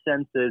think the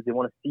sense is they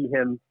want to see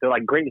him. They're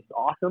like, great, it's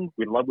awesome.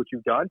 We love what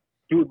you've done.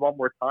 Do it one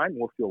more time, and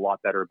we'll feel a lot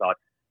better about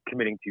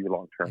committing to you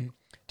long term.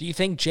 Do you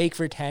think Jake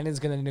Virtanen is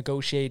going to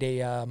negotiate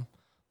a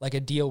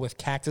deal with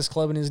Cactus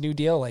Club in his new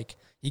deal? Like,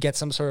 he gets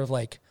some sort of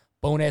like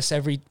bonus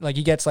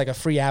he gets like a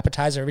free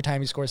appetizer every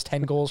time he scores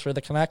 10 goals for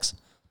the Canucks?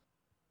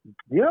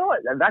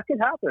 That could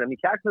happen. I mean,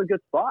 Cactus is a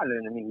good spot,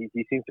 and I mean,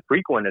 he seems to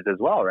frequent it as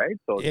well, right?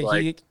 So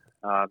it's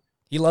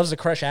he loves to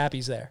crush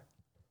appies there.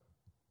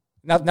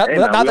 Not that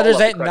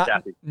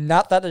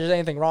there's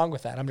anything wrong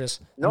with that. I'm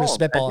just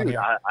spitballing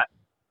here.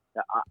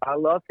 I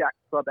love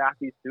Cactus Club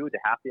appies too. The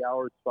happy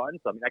hour is fun.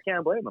 So I mean, I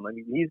can't blame him. I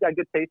mean, he's got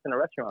good taste in a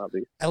restaurant at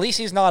least. At least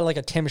he's not like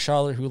a Tim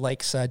Schaller who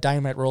likes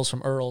dynamite rolls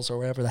from Earl's or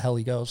wherever the hell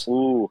he goes.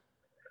 Ooh,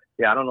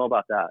 yeah, I don't know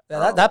about that.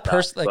 That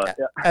person, like,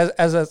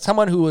 as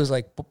someone who was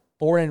like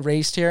born and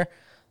raised here,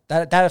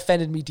 that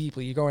offended me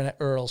deeply. You're going to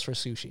Earl's for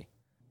sushi.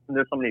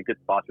 There's so many good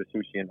spots for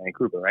sushi in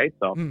Vancouver, right?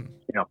 So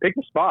pick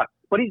your spot.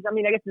 But I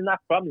guess he's not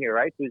from here,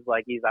 right? So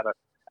he's at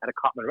a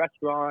Cotman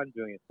restaurant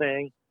doing his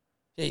thing.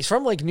 Yeah, he's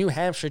from like New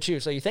Hampshire too,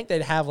 so you think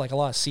they'd have like a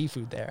lot of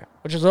seafood there,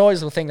 which is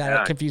always the thing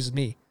that confuses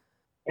me.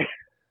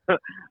 Well,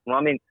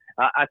 I mean,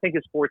 I think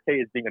his forte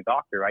is being a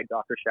doctor, right?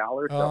 Dr.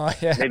 Schaller.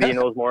 So maybe he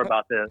knows more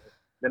about the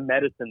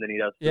medicine than he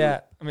does food.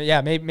 Yeah,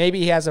 I mean, maybe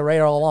he has it right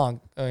all along.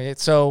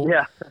 So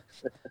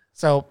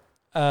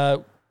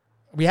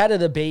we had a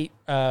debate,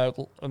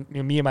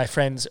 me and my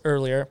friends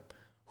earlier.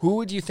 Who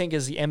would you think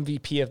is the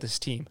MVP of this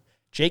team?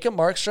 Jacob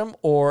Markstrom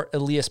or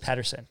Elias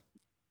Pettersson?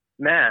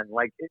 Man,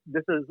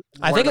 this is...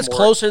 I think it's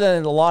closer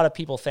than a lot of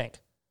people think.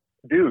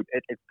 Dude,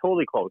 it's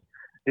totally close.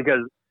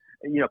 Because,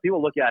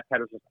 people look at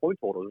Pettersson's point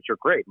totals, which are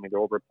great. I mean,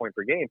 they're over a point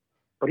per game.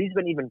 But he's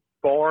been even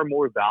far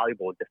more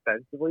valuable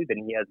defensively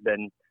than he has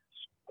been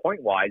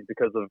point-wise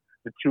because of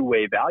the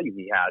two-way value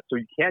he has. So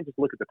you can't just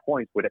look at the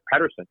points with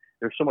Pettersson.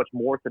 There's so much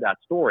more to that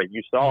story.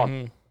 You saw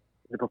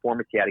the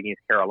performance he had against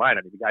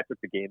Carolina. I mean, the guy took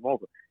the game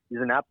over. He's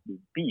an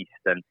absolute beast,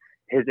 and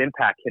his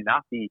impact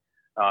cannot be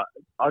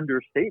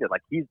understated.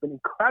 Like, he's been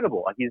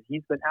incredible. Like,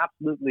 he's been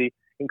absolutely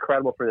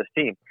incredible for this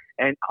team.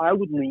 And I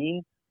would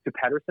lean to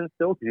Pettersson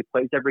still because he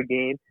plays every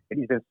game and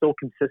he's been so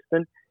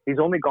consistent. He's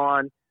only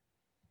gone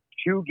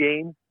 2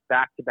 games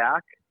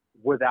back-to-back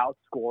without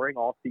scoring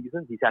all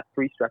season. He's had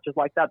 3 stretches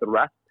like that. The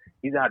rest,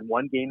 he's had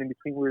 1 game in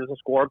between where he doesn't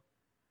score.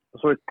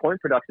 So his point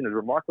production is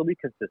remarkably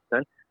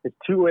consistent. His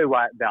two-way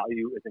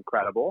value is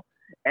incredible.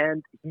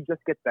 And he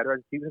just gets better as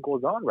the season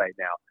goes on right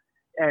now.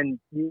 And,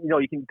 you know,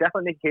 you can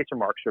definitely make a case for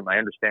Markstrom, I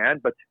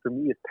understand. But for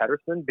me, it's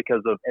Pettersson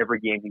because of every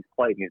game he's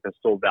played. He's been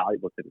so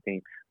valuable to the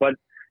team. But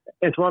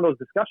it's one of those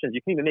discussions.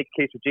 You can even make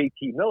a case for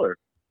JT Miller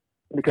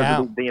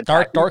because of the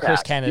impact. Dark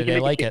horse candidate. I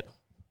like it.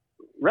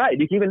 Right.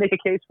 You can even make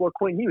a case for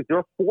Quinn Hughes. There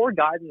are 4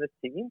 guys in this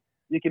team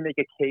you can make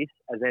a case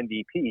as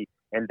MVP,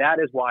 and that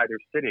is why they're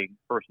sitting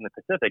first in the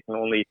Pacific and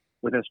only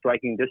within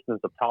striking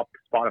distance of top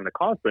spot in the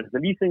conference.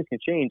 And these things can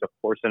change, of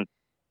course, and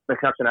the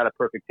Canucks are not a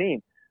perfect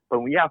team. But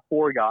when you have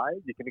 4 guys,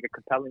 you can make a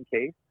compelling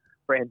case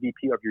for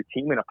MVP of your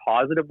team in a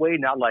positive way,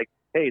 not like,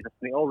 hey, it's a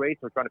snail race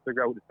and we're trying to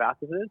figure out who the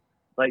fastest is.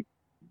 Like,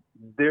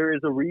 there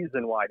is a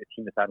reason why the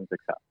team is having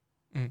success.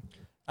 Mm.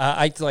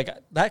 I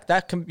like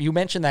that. You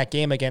mentioned that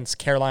game against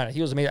Carolina.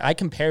 He was amazing. I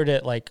compared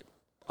it like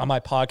on my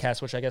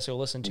podcast, which I guess you'll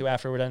listen to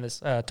after we're done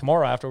this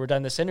tomorrow. After we're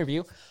done this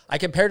interview, I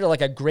compared it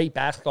like a great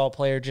basketball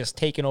player just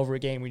taking over a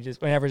game.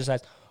 Whenever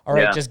decides, all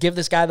right, just give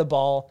this guy the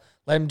ball,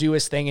 let him do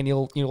his thing, and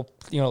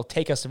you'll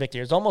take us to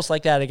victory. It's almost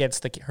like that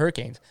against the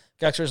Hurricanes.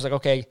 Guxer's like,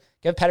 okay,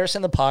 give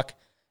Pettersson the puck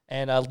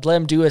and let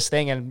him do his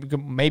thing,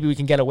 and maybe we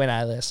can get a win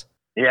out of this.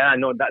 Yeah,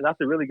 no, that's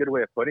a really good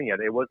way of putting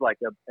it. It was like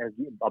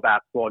a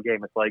basketball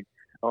game. It's like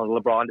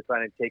LeBron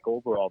decided to take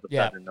over all of a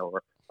sudden,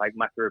 or like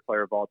my favorite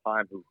player of all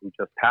time who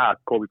just passed,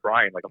 Kobe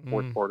Bryant, like a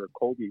fourth quarter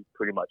Kobe,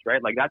 pretty much,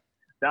 right? Like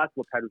that's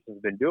what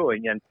Pettersson's been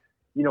doing, and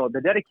you know the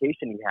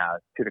dedication he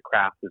has to the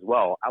craft as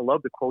well. I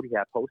love the quote he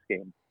had post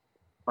game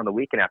on the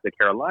weekend after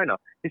Carolina.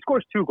 He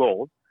scores 2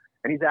 goals,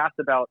 and he's asked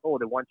about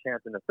the one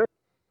chance in the third,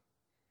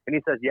 and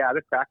he says, "Yeah, I've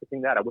been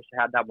practicing that. I wish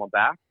I had that one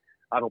back.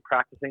 I've been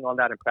practicing on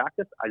that in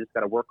practice. I just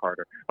got to work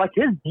harder." Like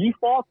his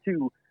default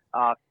to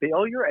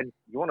failure, and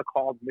you want to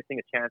call missing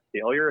a chance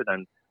failure,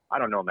 then I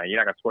don't know, man. You're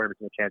not going to score every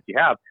single chance you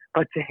have.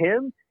 But to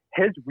him,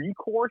 his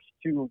recourse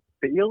to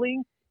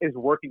failing is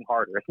working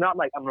harder. It's not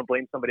like I'm going to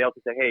blame somebody else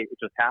and say, hey, it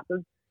just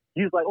happened.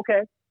 He's like,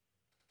 okay,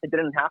 it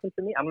didn't happen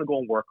to me. I'm going to go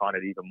and work on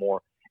it even more.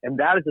 And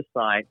that is a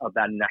sign of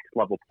that next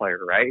level player,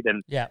 right?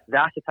 And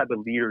that's the type of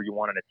leader you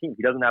want on a team.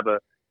 He doesn't have an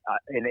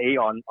A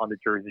on the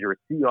jersey or a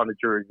C on the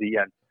jersey,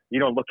 and you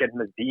don't look at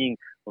him as being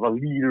a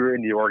leader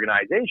in the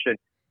organization,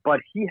 but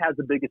he has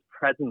the biggest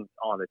presence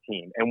on the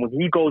team. And when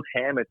he goes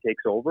ham and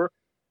takes over,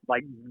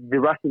 like the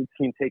rest of the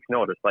team takes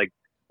notice. Like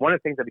one of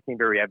the things that became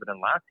very evident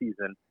last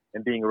season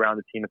and being around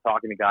the team and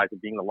talking to guys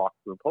and being in the locker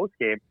room post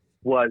game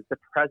was the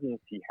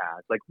presence he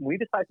has. Like when we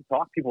decide to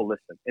talk, people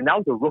listen. And that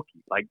was a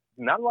rookie. Like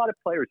not a lot of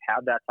players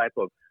have that type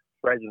of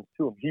presence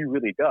to him. He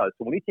really does.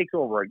 So when he takes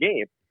over a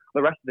game,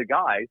 the rest of the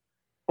guys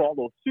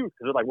follow suit because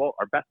they're like, well,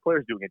 our best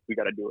player's doing it. We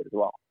got to do it as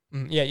well.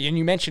 Yeah, and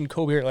you mentioned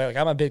Kobe earlier. Like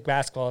I'm a big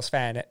basketball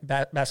fan,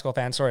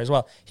 as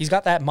well. He's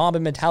got that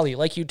Mamba mentality,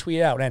 like you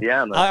tweeted out. And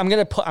yeah,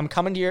 I'm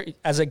coming to your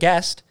as a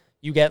guest.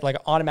 You get like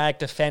automatic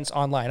defense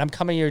online. I'm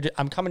coming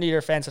to your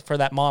defense for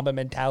that Mamba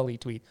mentality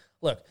tweet.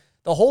 Look,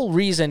 the whole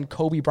reason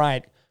Kobe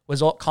Bryant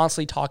was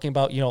constantly talking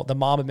about, the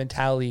Mamba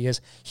mentality is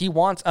he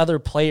wants other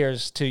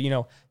players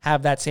to,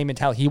 have that same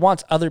mentality. He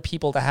wants other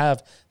people to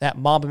have that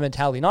Mamba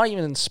mentality, not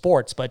even in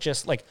sports, but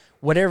just like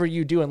whatever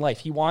you do in life.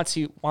 He wants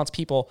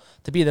people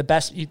to be the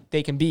best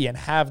they can be and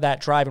have that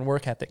drive and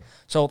work ethic.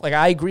 So like,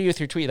 I agree with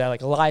your tweet that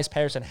like Elias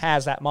Pettersson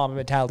has that Mamba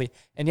mentality.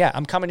 And yeah,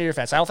 I'm coming to your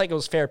defense. I don't think it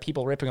was fair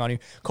people ripping on you.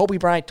 Kobe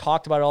Bryant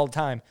talked about it all the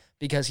time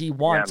because he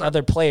wants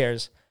other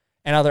players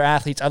and other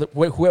athletes,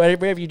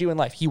 whatever you do in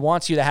life, he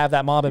wants you to have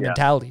that Mamba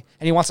mentality,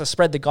 and he wants to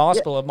spread the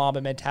gospel of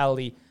Mamba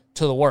mentality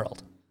to the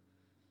world.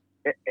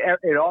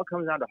 It all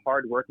comes down to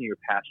hard work and your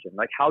passion.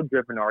 Like, how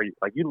driven are you?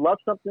 Like, you love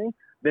something,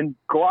 then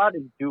go out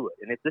and do it.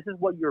 And if this is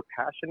what you're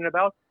passionate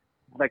about,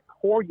 like,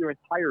 pour your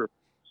entire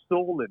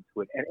soul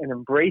into it and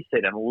embrace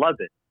it and love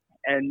it.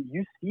 And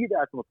you see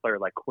that from a player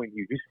like Quinn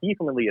Hughes. You see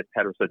from Elias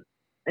Pettersson.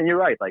 And you're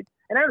right. Like,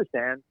 and I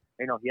understand,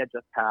 he had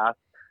just passed.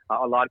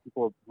 A lot of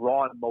people are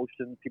raw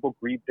emotions. People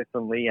grieve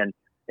differently, and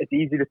it's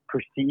easy to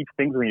perceive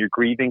things when you're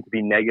grieving to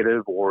be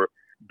negative or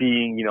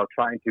being,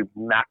 trying to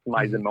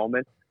maximize the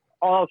moment.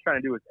 All I was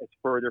trying to do is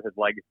further his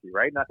legacy,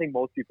 right? And I think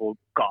most people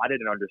got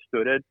it and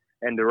understood it,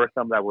 and there were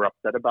some that were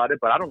upset about it.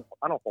 But I don't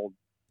hold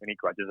any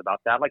grudges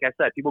about that. Like I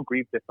said, people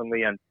grieve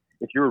differently, and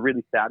if you were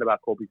really sad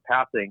about Kobe's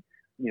passing,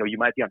 you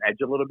might be on edge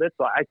a little bit.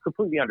 So I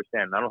completely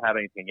understand. I don't have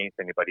anything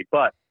against anybody,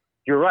 but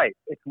you're right.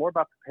 It's more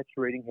about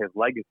perpetuating his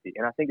legacy,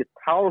 and I think it's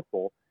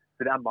powerful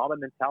for that Mamba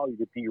mentality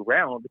to be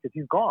around because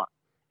he's gone.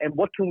 And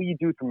what can we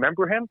do to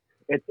remember him?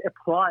 It's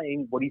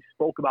applying what he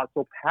spoke about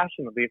so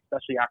passionately,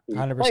 especially after he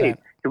 100%. played.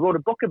 He wrote a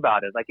book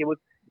about it. Like it was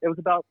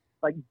about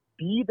like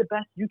be the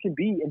best you can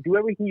be and do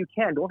everything you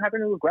can. Don't have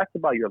any regrets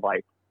about your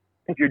life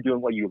if you're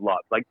doing what you love.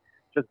 Like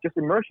just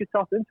immerse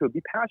yourself into it.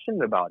 Be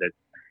passionate about it,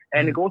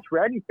 and it goes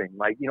for anything.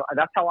 Like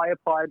that's how I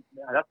applied.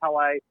 That's how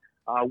I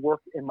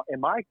work in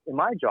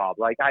my job.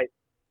 Like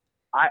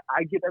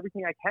I give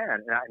everything I can,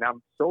 and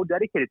I'm so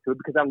dedicated to it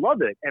because I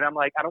love it. And I'm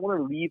like, I don't want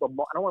to leave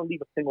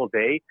a single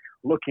day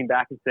looking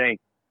back and saying,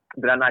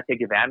 did I not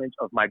take advantage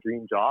of my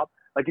dream job?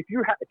 Like if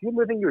you're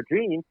living your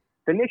dream,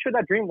 then make sure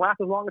that dream lasts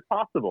as long as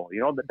possible.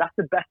 You know, that's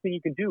the best thing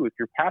you can do if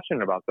you're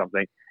passionate about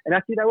something. And I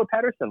see that with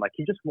Pettersson. Like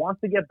he just wants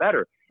to get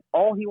better.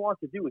 All he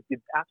wants to do is be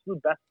the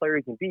absolute best player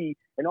he can be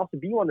and also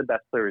be one of the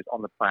best players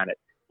on the planet.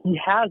 He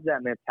has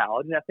that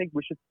mentality, and I think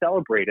we should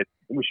celebrate it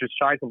and we should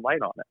shine some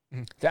light on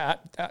it.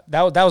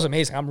 That was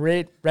amazing. I'm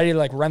ready to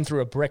like run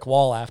through a brick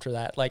wall after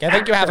that. Like I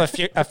think you have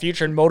a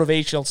future in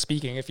motivational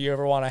speaking if you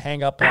ever want to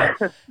hang up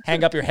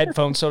your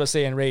headphones, so to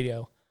say, in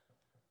radio.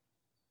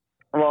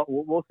 Well,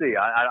 we'll see.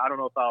 I don't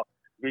know if I'll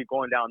be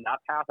going down that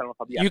path. I don't know if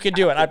I'll be. You can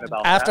do it.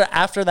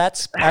 After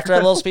that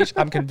little speech,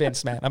 I'm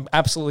convinced, man. I'm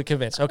absolutely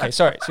convinced. Okay,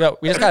 sorry. So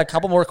we just got a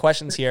couple more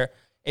questions here.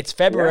 It's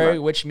February,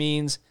 which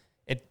means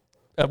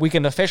we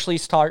can officially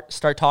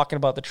start talking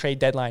about the trade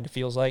deadline. It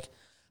feels like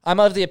I'm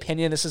of the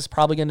opinion this is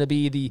probably going to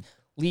be the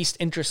least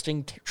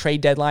interesting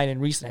trade deadline in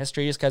recent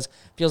history, just because it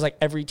feels like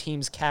every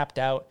team's capped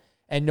out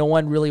and no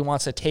one really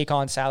wants to take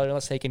on salary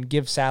unless they can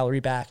give salary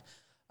back.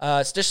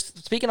 So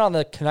just speaking on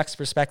the Canucks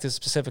perspective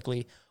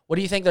specifically, what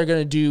do you think they're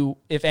going to do,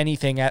 if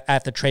anything,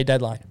 at the trade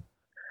deadline?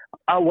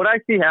 What I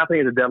see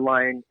happening at the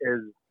deadline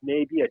is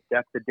maybe a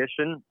depth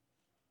addition.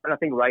 And I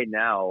think right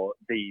now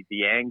the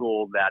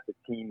angle that the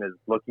team is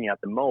looking at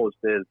the most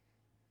is,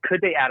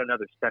 could they add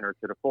another center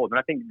to the fold? And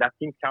I think that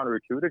seems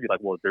counterintuitive. You're like,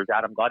 well, there's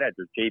Adam Gaudette,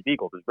 there's Jay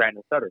Beagle, there's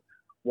Brandon Sutter.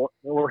 Well,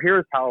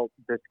 here's how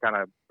this kind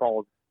of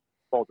falls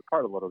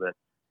apart a little bit.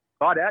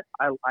 Gaudette,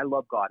 I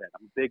love Gaudette.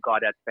 I'm a big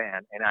Gaudette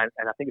fan, and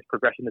I think his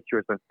progression this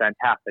year has been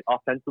fantastic.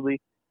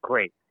 Offensively,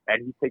 great,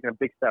 and he's taken a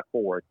big step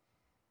forward.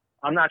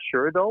 I'm not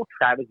sure, though,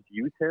 Travis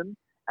views him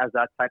as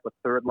that type of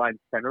third-line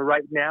center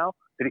right now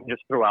that he can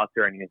just throw out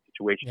there in any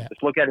situation. Yeah.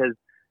 Just look at his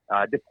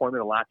deployment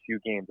in the last few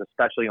games,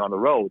 especially on the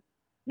road.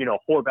 You know,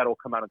 Horvat will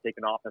come out and take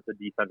an offensive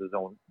defensive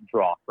zone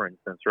draw, for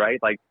instance, right?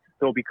 Like,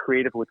 they'll be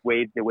creative with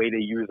the way they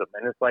use them.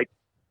 And it's like,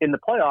 in the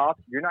playoffs,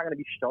 you're not going to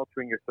be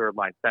sheltering your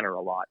third-line center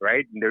a lot,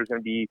 right? And there's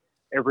going to be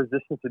a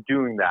resistance to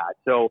doing that.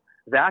 So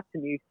that,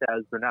 to me,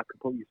 says they're not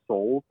completely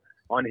sold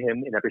on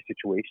him in every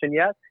situation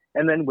yet.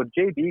 And then with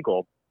Jay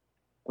Beagle,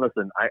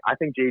 listen, I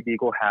think Jay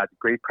Beagle has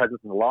great presence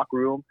in the locker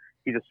room.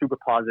 He's a super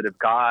positive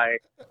guy.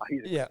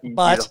 He's a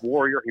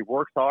warrior. He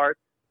works hard.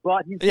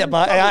 But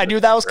I knew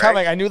that was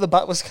coming. I knew the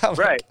butt was coming.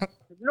 Right.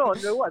 No,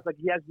 it was. Like,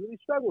 he has really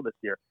struggled this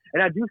year.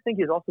 And I do think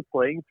he's also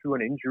playing through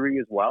an injury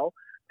as well.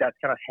 That's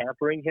kind of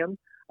hampering him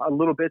a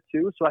little bit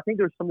too. So I think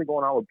there's something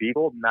going on with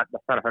Beagle. That's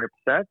not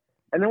 100%.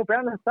 And then with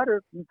Brandon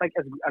Sutter, like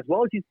as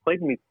well as he's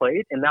played when he's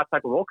played in that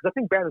type of role, because I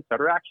think Brandon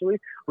Sutter actually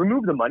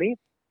removed the money.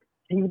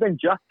 He's been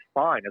just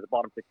fine as a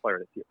bottom six player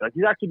this year. Like,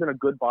 he's actually been a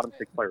good bottom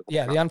six player.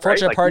 Yeah, the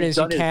unfortunate part is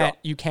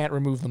you can't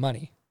remove the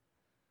money.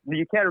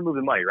 You can't remove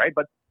the money, right?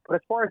 But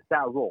as far as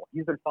that role,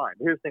 he's been fine.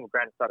 Here's the thing with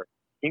Brandon Sutter: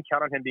 can you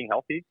count on him being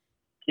healthy?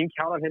 Can you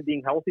count on him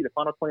being healthy the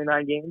final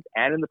 29 games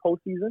and in the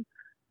postseason?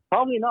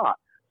 Probably not.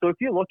 So if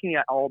you're looking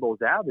at all those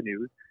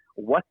avenues,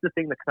 what's the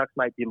thing the Canucks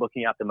might be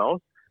looking at the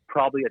most?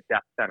 Probably a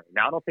depth center.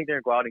 Now, I don't think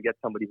they're going to go out and get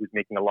somebody who's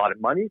making a lot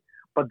of money,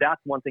 but that's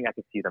one thing I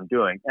could see them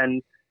doing.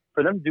 And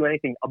for them to do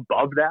anything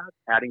above that,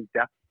 adding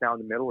depth down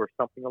the middle or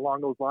something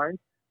along those lines,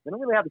 they don't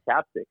really have the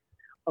cap space.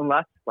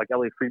 Unless, like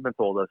Elliot Friedman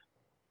told us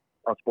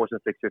on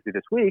Sportsnet 650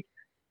 this week,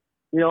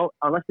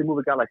 unless they move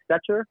a guy like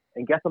Stetcher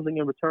and get something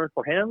in return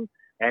for him,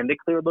 and they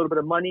clear a little bit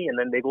of money, and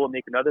then they go and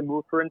make another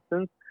move, for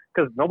instance,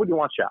 because nobody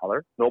wants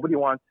Schaller. Nobody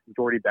wants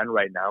Jordy Ben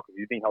right now because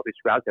he's being healthy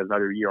scrapped, has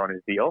another year on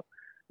his deal.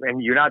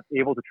 And you're not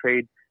able to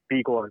trade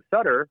Beagle and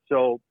Sutter.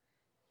 So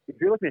if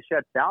you're looking to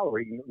shed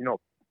salary,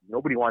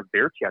 nobody wants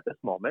Baertschi at this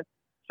moment.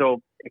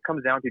 So it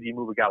comes down to, do you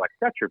move a guy like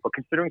Stetcher? But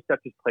considering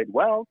Stetcher's played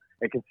well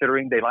and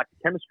considering they like the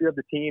chemistry of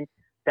the team,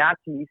 that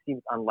to me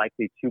seems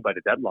unlikely too by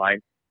the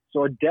deadline.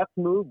 So a depth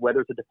move,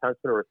 whether it's a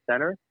defenseman or a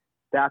center,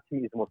 that to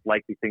me is the most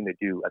likely thing to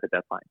do at the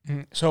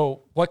deadline.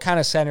 So what kind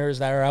of centers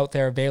that are out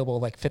there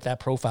available fit that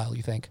profile,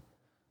 you think?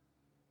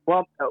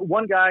 Well,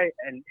 one guy,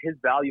 and his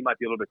value might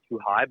be a little bit too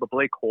high, but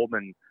Blake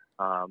Coleman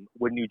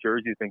with New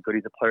Jersey has been good.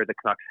 He's a player the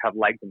Canucks have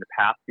liked in the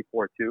past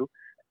before too.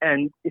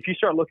 And if you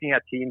start looking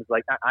at teams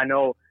like, I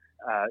know,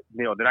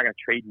 they're not going to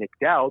trade Nick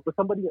Dowd, but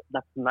somebody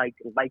that's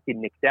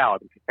liking Nick Dowd,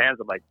 fans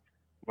are like,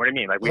 what do you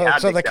mean? Like,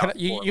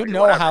 you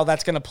know how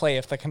that's going to play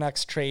if the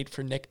Canucks trade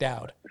for Nick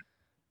Dowd.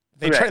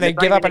 They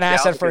give up an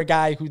asset for a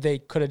guy who they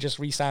could have just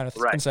re-signed with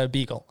instead of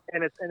Beagle.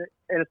 And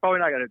it's probably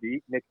not going to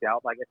be Nick Dowd,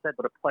 like I said,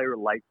 but a player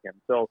like him.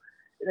 So,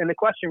 and the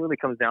question really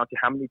comes down to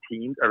how many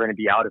teams are going to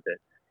be out of it.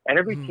 And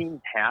every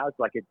team has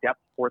like a depth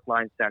fourth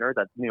line center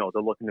that,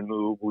 they're looking to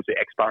move, who's an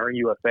expiring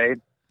UFA,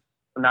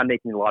 not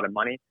making a lot of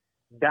money.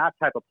 That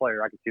type of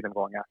player I can see them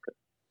going after.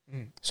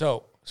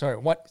 So, sorry,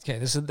 okay,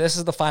 this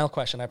is the final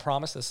question. I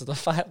promise this is the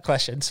final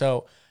question.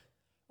 So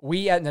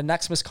we at the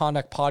Next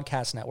Misconduct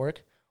Podcast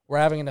Network, we're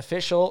having an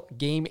official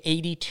Game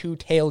 82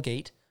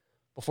 tailgate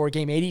before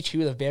Game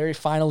 82, the very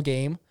final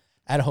game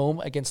at home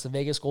against the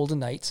Vegas Golden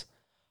Knights.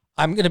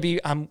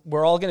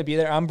 We're all going to be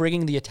there. I'm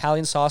bringing the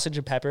Italian sausage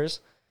and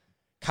peppers.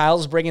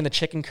 Kyle's bringing the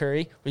chicken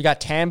curry. We got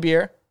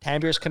Tambier.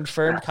 Tambier's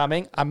confirmed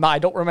coming. I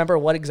don't remember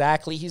what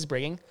exactly he's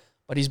bringing,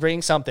 but he's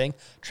bringing something.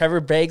 Trevor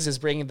Beggs is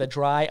bringing the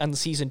dry,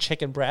 unseasoned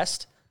chicken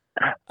breast.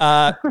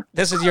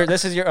 This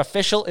is your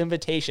official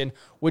invitation.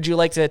 Would you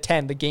like to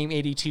attend the Game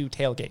 82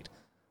 tailgate?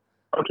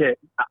 Okay,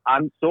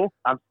 I'm so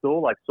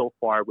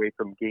far away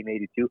from Game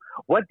 82.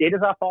 What day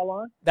does that fall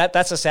on?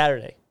 That's a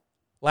Saturday.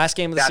 Last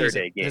game of the Saturday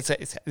season.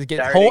 Game.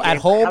 It's at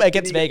home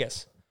against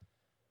Vegas.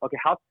 Okay,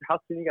 how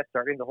soon you guys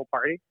starting the whole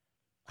party?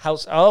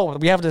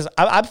 We have this.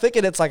 I'm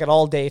thinking it's like an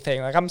all day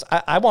thing. Like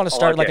I want to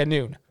start like at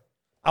noon.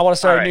 I want to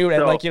start at noon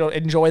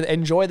and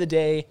enjoy the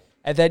day,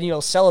 and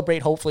then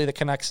celebrate. Hopefully the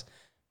Canucks,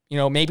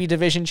 maybe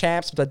division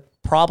champs, but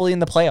probably in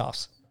the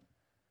playoffs.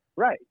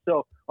 Right.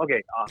 So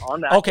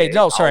on that. Okay, day,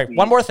 no, sorry.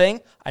 One more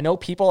thing. I know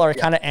people are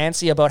kind of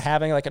antsy about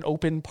having like an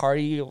open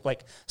party,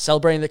 like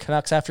celebrating the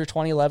Canucks after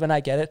 2011.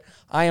 I get it.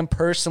 I am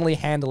personally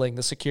handling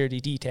the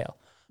security detail.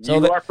 So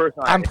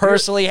I'm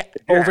personally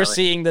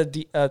overseeing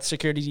the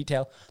security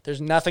detail. There's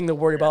nothing to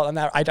worry about on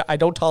that. I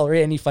don't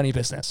tolerate any funny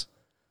business.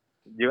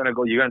 You're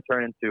gonna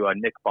turn into a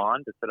Nick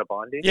Bond instead of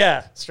Bondy?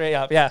 Yeah, straight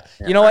up. Yeah.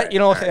 You know what?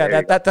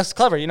 That's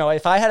clever.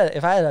 If I had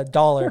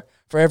 $1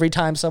 for every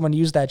time someone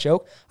used that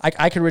joke,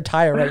 I could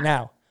retire right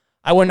now.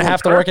 I wouldn't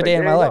have to work a day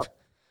in my life.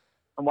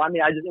 Well, I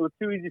mean, it was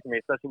too easy for me,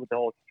 especially with the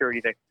whole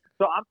security thing.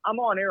 So I'm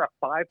on air at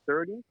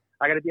 5:30.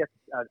 I got to be at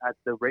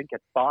the rink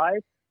at 5.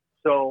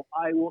 So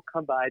I will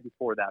come by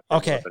before that.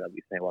 Okay. But at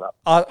least say what up.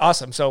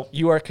 Awesome. So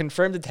you are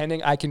confirmed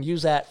attending. I can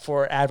use that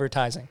for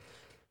advertising.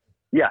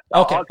 Yeah.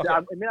 Okay. I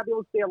may not be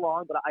able to stay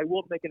along, but I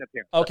will make an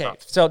appearance. Okay.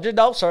 So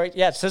no, sorry.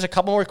 Yeah. So there's a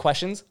couple more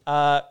questions.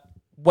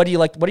 What do you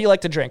like? What do you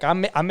like to drink?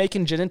 I'm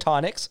making gin and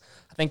tonics.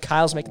 I think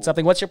Kyle's making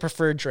something. What's your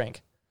preferred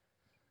drink?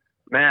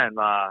 Man,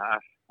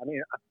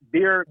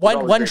 beer.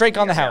 One drink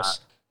on the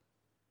house.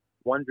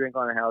 One drink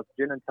on the house.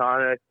 Gin and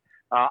tonic.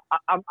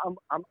 I'm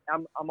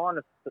on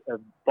a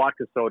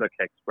vodka soda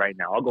kick right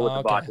now. I'll go with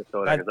the vodka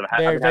soda because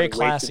I've been having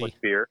way too much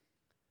beer.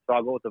 So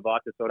I'll go with the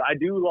vodka soda. I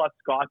do love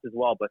scotch as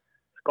well, but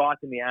scotch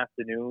in the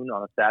afternoon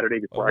on a Saturday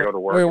before I go to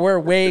work.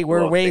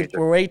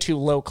 We're way too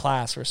low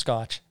class for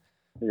scotch.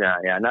 Yeah,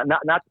 not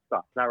the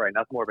scotch. Not right.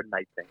 That's more of a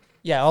night thing.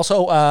 Yeah.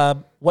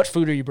 Also, what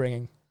food are you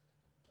bringing?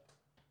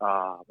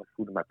 What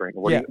food am I bringing?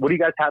 What do you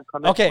guys have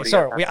coming? Okay,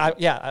 sorry.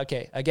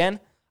 Okay. Again,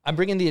 I'm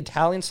bringing the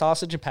Italian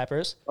sausage and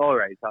peppers. Oh,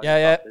 right.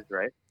 Sausage,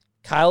 right.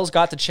 Kyle's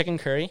got the chicken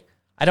curry.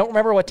 I don't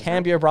remember what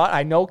Tambier brought.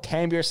 I know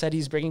Tambier said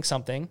he's bringing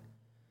something.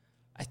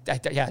 I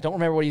don't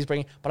remember what he's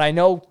bringing, but I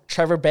know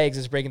Trevor Beggs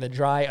is bringing the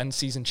dry,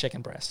 unseasoned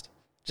chicken breast.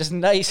 Just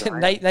nice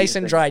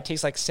and dry. It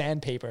tastes like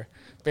sandpaper.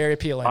 Very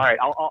appealing. All right,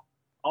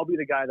 I'll be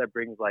the guy that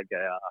brings like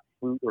a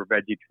fruit or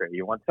veggie tray.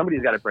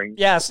 Somebody's got to bring.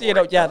 Yes,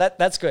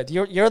 that's good.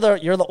 You're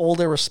the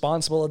older,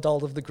 responsible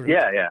adult of the group.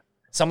 Yeah.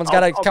 Someone's got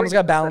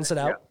to balance it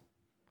out.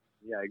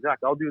 Yeah,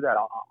 exactly. I'll do that.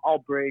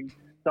 I'll bring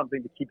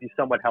something to keep you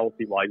somewhat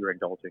healthy while you're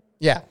indulging.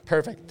 Yeah,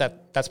 perfect.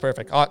 That's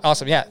perfect.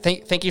 Awesome. Yeah,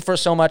 thank you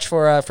so much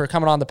for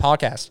coming on the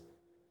podcast.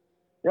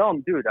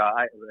 Dude,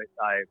 I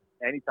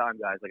anytime,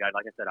 guys. Like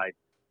I said,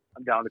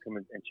 I'm down to come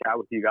and chat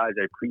with you guys.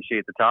 I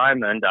appreciate the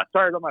time, and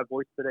sorry about my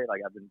voice today.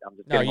 Like I'm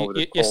just getting over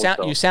this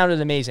cold. You sounded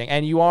amazing,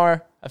 and you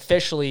are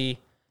officially,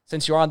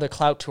 since you're on the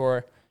Clout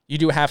Tour, you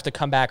do have to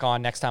come back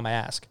on next time I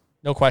ask.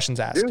 No questions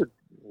asked. Dude,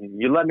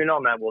 you let me know,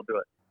 man. We'll do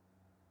it.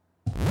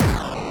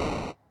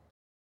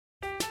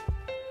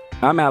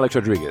 I'm Alex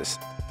Rodriguez.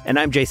 And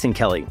I'm Jason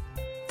Kelly.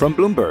 From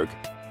Bloomberg,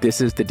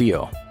 this is The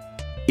Deal.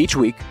 Each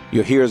week,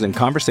 you'll hear us in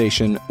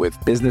conversation with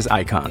business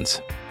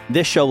icons.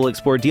 This show will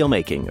explore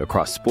deal-making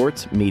across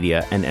sports,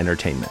 media, and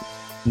entertainment.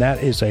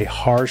 That is a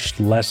harsh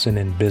lesson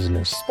in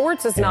business.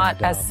 Sports is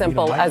not as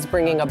simple as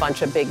bringing a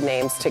bunch of big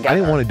names together. I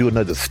didn't want to do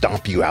another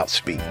stomp you out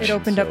speech. It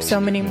opened up so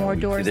many more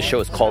doors. The show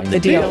is called The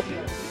Deal.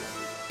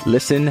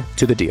 Listen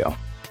to The Deal.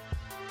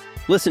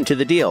 Listen to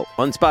The Deal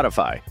on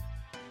Spotify.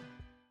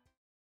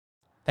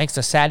 Thanks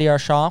to Sadiar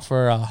Shah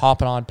for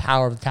hopping on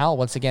Power of the Towel.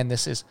 Once again,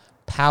 this is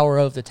Power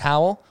of the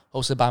Towel,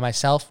 hosted by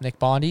myself, Nick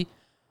Bondy.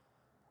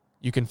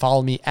 You can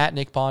follow me at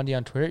Nick Bondy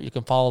on Twitter. You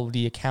can follow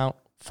the account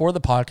for the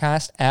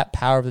podcast at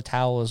Power of the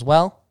Towel as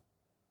well.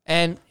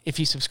 And if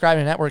you subscribe to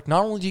the network,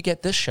 not only do you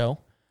get this show,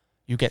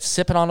 you get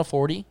Sippin' on a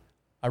 40,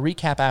 a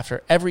recap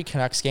after every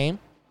Canucks game.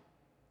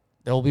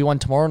 There will be one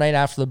tomorrow night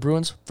after the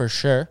Bruins, for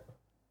sure.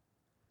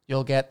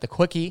 You'll get The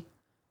Quickie,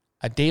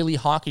 a daily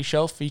hockey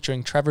show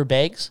featuring Trevor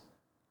Beggs,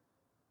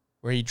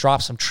 where he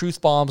drops some truth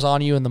bombs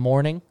on you in the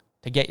morning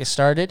to get you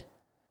started.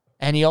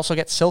 And you also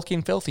get Silky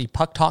and Filthy,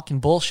 Puck Talking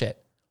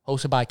Bullshit,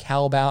 hosted by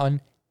Cal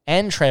Bowden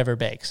and Trevor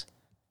Beggs.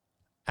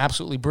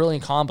 Absolutely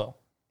brilliant combo.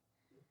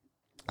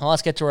 Now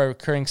let's get to our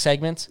recurring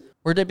segments.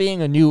 We're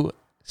debating a new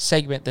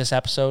segment this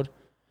episode.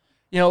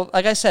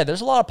 Like I said, there's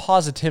a lot of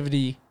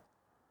positivity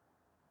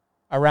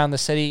around the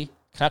city.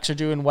 Canucks are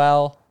doing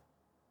well.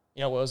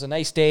 It was a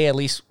nice day, at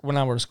least when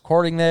I was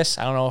recording this.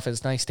 I don't know if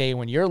it's a nice day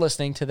when you're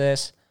listening to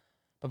this.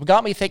 But it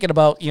got me thinking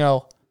about,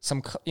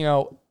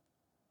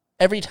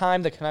 every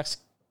time the Canucks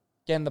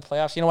get in the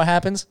playoffs, you know what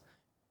happens?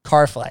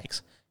 Car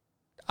flags.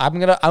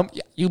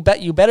 You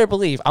better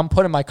believe I'm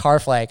putting my car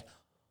flag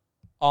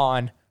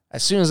on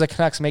as soon as the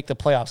Canucks make the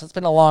playoffs. It's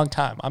been a long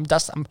time. I'm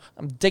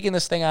digging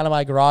this thing out of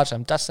my garage.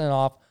 I'm dusting it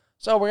off.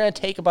 So we're going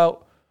to take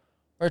about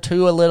or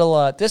two a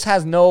little. This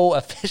has no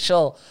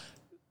official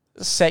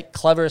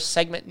clever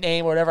segment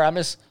name or whatever. I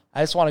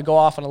just want to go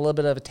off on a little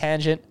bit of a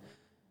tangent.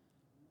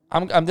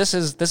 This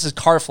is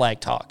car flag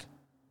talk.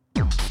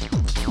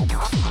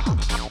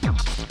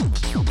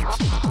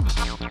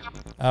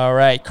 All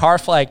right, car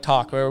flag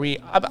talk, where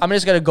I'm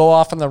just going to go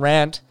off on the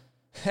rant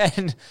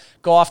and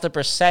go off the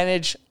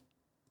percentage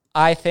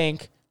I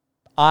think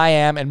I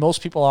am and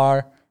most people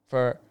are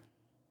for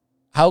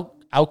how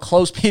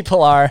close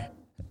people are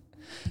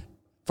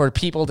for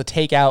people to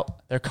take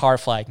out their car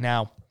flag.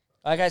 Now,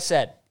 like I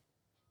said,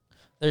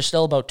 there's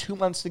still about 2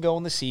 months to go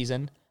in the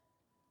season.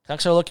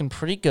 Canucks are looking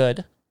pretty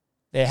good.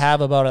 They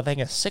have about, I think,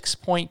 a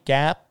 6-point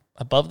gap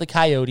above the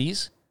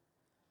Coyotes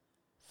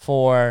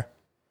for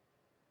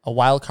a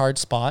wild card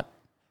spot.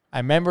 I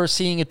remember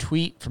seeing a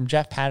tweet from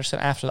Jeff Patterson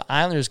after the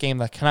Islanders game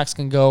that Canucks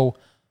can go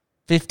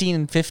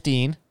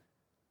 15-15.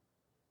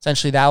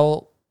 Essentially,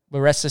 the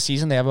rest of the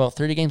season, they have about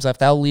 30 games left.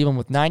 That'll leave them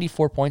with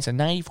 94 points, and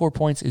 94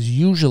 points is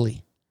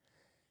usually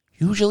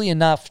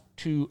enough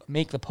to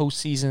make the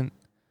postseason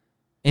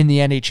in the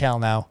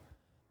NHL now.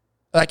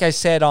 Like I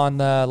said on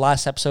the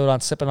last episode on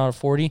Sipping on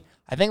 40,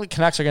 I think the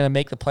Canucks are going to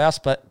make the playoffs,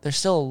 but there's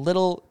still a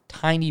little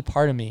tiny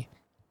part of me,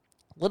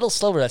 little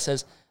sliver that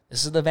says,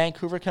 this is the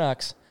Vancouver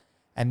Canucks,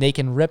 and they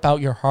can rip out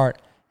your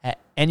heart at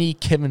any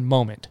given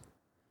moment.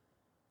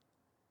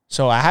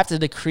 So I have to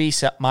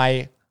decrease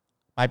my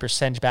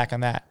percentage back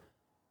on that.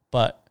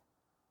 But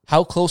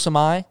how close am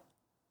I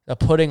to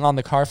putting on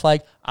the car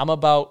flag? I'm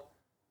about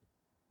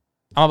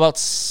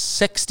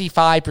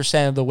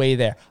 65% of the way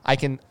there.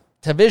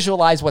 To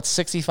visualize what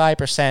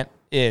 65%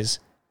 is,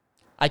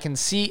 I can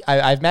see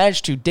I've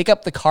managed to dig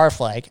up the car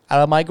flag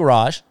out of my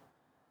garage.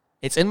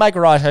 It's in my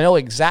garage. I know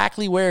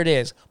exactly where it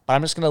is, but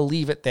I'm just going to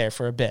leave it there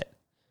for a bit.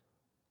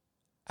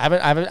 I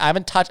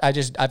haven't touched. I've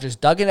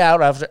just dug it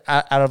out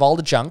of all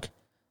the junk,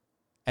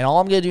 and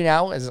all I'm going to do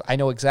now is I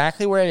know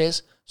exactly where it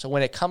is. So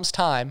when it comes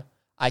time,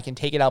 I can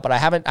take it out. But I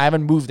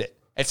haven't moved it.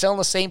 It's still in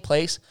the same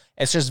place.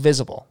 It's just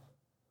visible.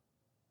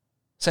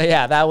 So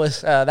yeah, that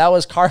was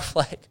car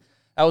flag.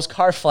 That was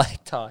car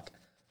flag talk.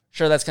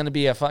 Sure, that's going to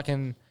be a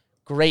fucking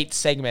great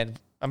segment.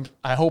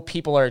 I hope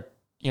people are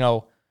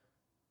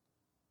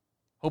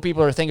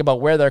thinking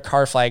about where their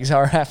car flags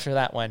are after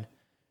that one.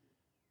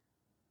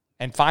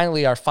 And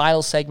finally, our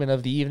final segment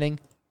of the evening.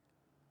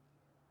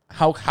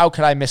 How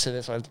could I miss it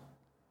this one?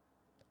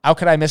 How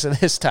could I miss it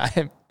this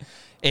time?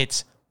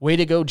 It's Way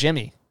to Go,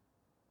 Jimmy.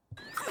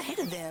 I'm ahead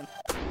of them.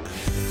 Go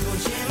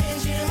Jimmy,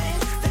 Jimmy,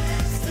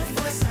 that's the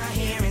voice I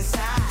hear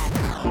inside.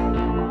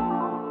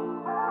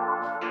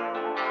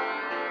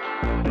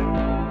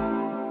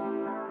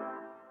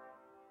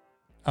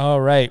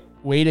 All right,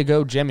 Way to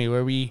Go, Jimmy,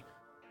 where we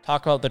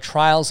talk about the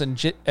trials and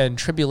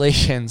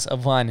tribulations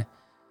of one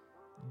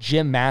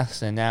Jim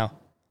Matheson. Now,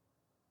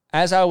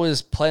 as I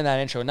was playing that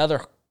intro,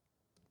 another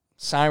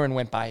siren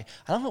went by.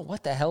 I don't know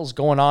what the hell's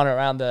going on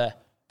around the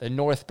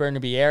North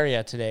Burnaby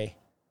area today.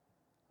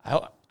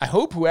 I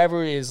hope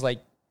whoever is like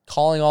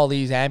calling all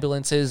these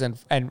ambulances and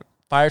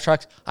fire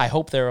trucks, I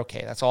hope they're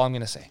okay. That's all I'm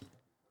going to say.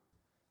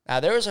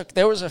 Now, there was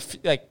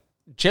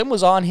Jim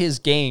was on his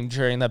game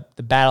during the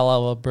Battle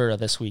of Alberta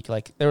this week.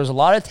 Like, there was a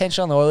lot of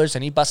tension on the Oilers,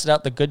 and he busted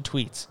out the good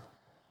tweets.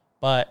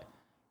 But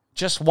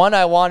just one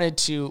I wanted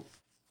to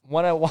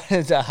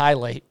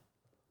highlight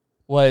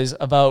was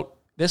about,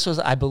 this was,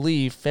 I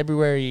believe,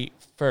 February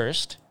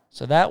 1st.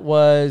 So that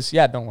was,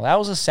 that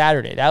was a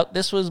Saturday.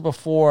 This was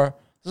before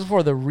the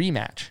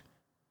rematch.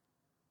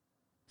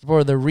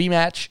 Before the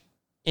rematch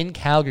in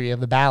Calgary of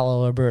the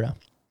Battle of Alberta.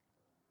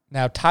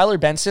 Now, Tyler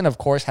Benson, of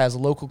course, has a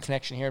local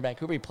connection here in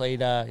Vancouver. He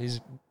played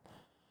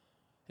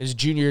his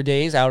junior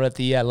days out at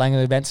the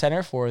Langley Event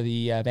Center for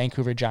the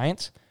Vancouver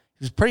Giants.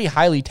 He was pretty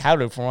highly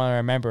touted from what I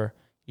remember.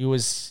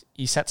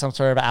 He set some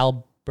sort of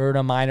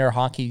Alberta minor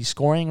hockey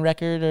scoring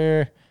record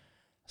or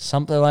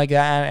something like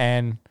that,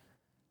 and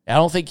I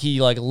don't think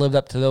he lived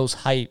up to those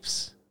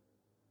heights.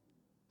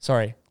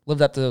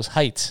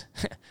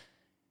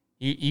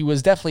 He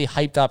was definitely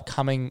hyped up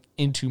coming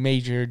into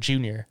major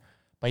junior,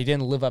 but he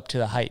didn't live up to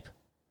the hype.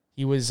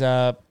 He was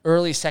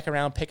early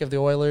second-round pick of the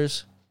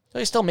Oilers. So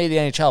he still made the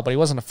NHL, but he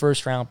wasn't a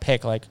first-round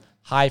pick,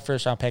 high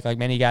first-round pick, like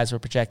many guys were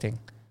projecting.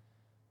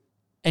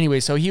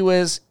 Anyway, so he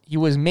was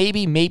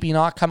maybe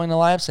not coming to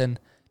lineups, and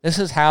this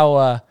is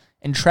how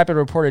intrepid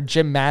reporter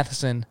Jim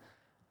Matheson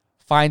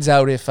finds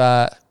out if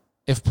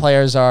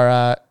players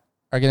are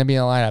going to be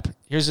in the lineup.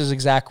 Here's his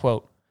exact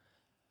quote.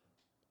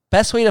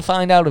 Best way to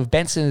find out if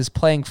Benson is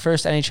playing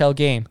first NHL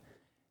game,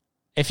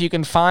 if you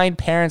can find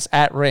parents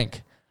at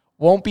rink.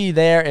 Won't be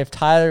there if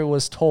Tyler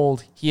was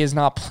told he is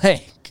not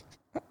playing.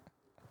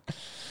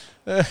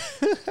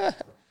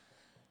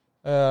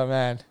 Oh,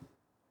 man.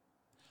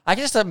 I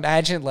can just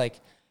imagine,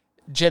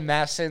 Jim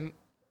Matheson.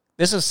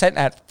 This was sent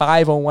at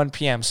 5:01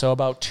 p.m., so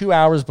about 2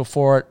 hours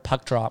before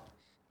puck drop.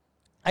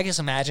 I just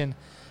imagine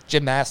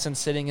Jim Matheson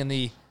sitting in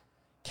the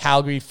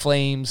Calgary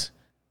Flames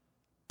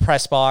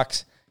press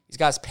box. He's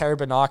got his pair of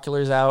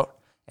binoculars out,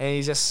 and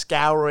he's just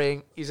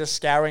scouring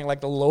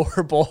like the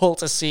lower bowl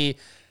to see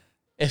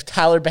if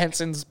Tyler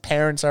Benson's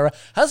parents are.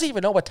 How does he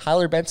even know what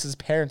Tyler Benson's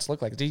parents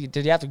look like? Did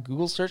he have to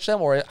Google search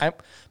them, or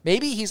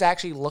maybe he's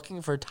actually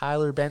looking for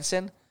Tyler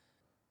Benson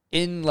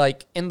in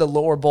the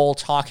lower bowl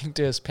talking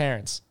to his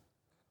parents?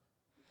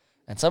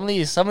 And some of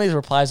these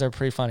replies are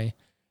pretty funny.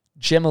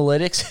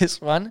 Gymalytics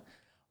is one.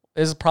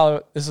 This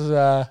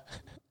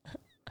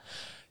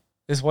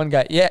one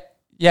guy. Yeah,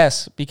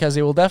 yes, because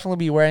they will definitely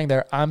be wearing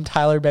their "I'm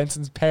Tyler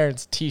Benson's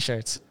parents"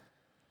 t-shirts.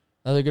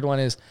 Another good one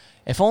is,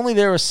 if only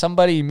there was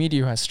somebody in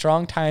media who has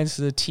strong ties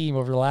to the team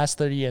over the last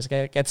 30 years,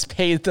 gets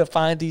paid to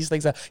find these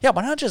things out. Yeah,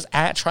 why not just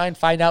try and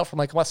find out from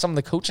what some of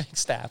the coaching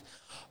staff?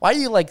 Why are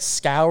you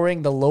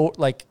scouring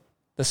the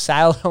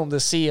satellite home to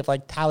see if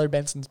Tyler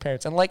Benson's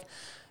parents and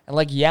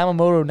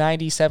Yamamoto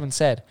 97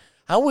 said,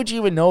 how would you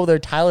even know they're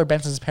Tyler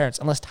Benson's parents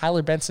unless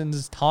Tyler Benson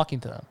is talking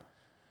to them?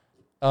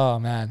 Oh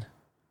man,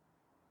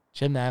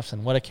 Jim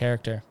Matheson, what a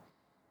character.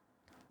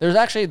 There's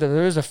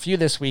a few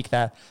this week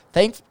that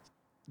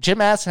Jim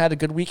Matheson had a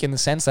good week in the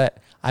sense that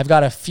I've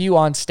got a few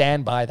on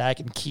standby that I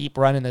can keep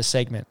running this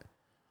segment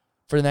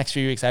for the next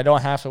few weeks. I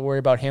don't have to worry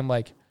about him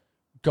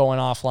going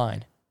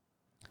offline.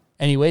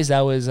 Anyways,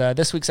 that was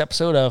this week's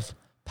episode of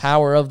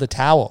Power of the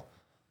Towel.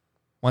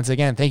 Once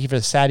again, thank you for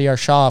Sadiar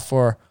Shah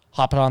for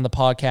hopping on the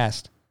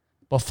podcast.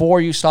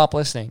 Before you stop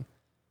listening,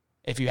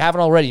 if you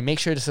haven't already, make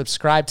sure to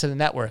subscribe to the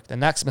network, the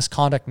Next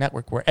Misconduct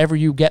Network, wherever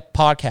you get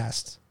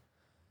podcasts.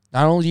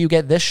 Not only do you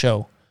get this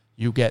show,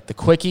 you get The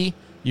Quickie,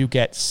 you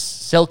get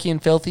Silky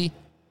and Filthy,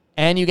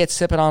 and you get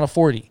Sippin' on a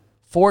 40.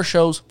 4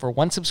 shows for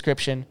 1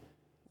 subscription.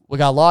 We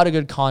got a lot of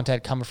good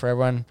content coming for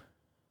everyone.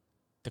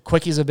 The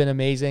Quickies have been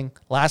amazing.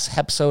 Last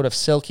episode of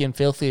Silky and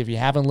Filthy, if you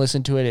haven't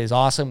listened to it, is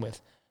awesome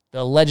with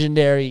the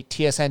legendary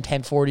TSN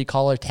 1040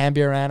 caller,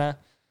 Tambiorana.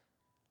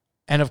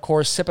 And, of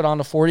course, Sippin' on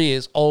the 40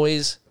 is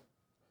always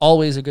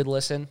a good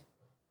listen.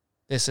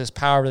 This is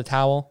Power of the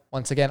Towel.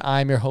 Once again,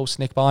 I'm your host,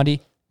 Nick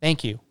Bondi.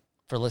 Thank you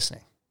for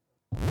listening.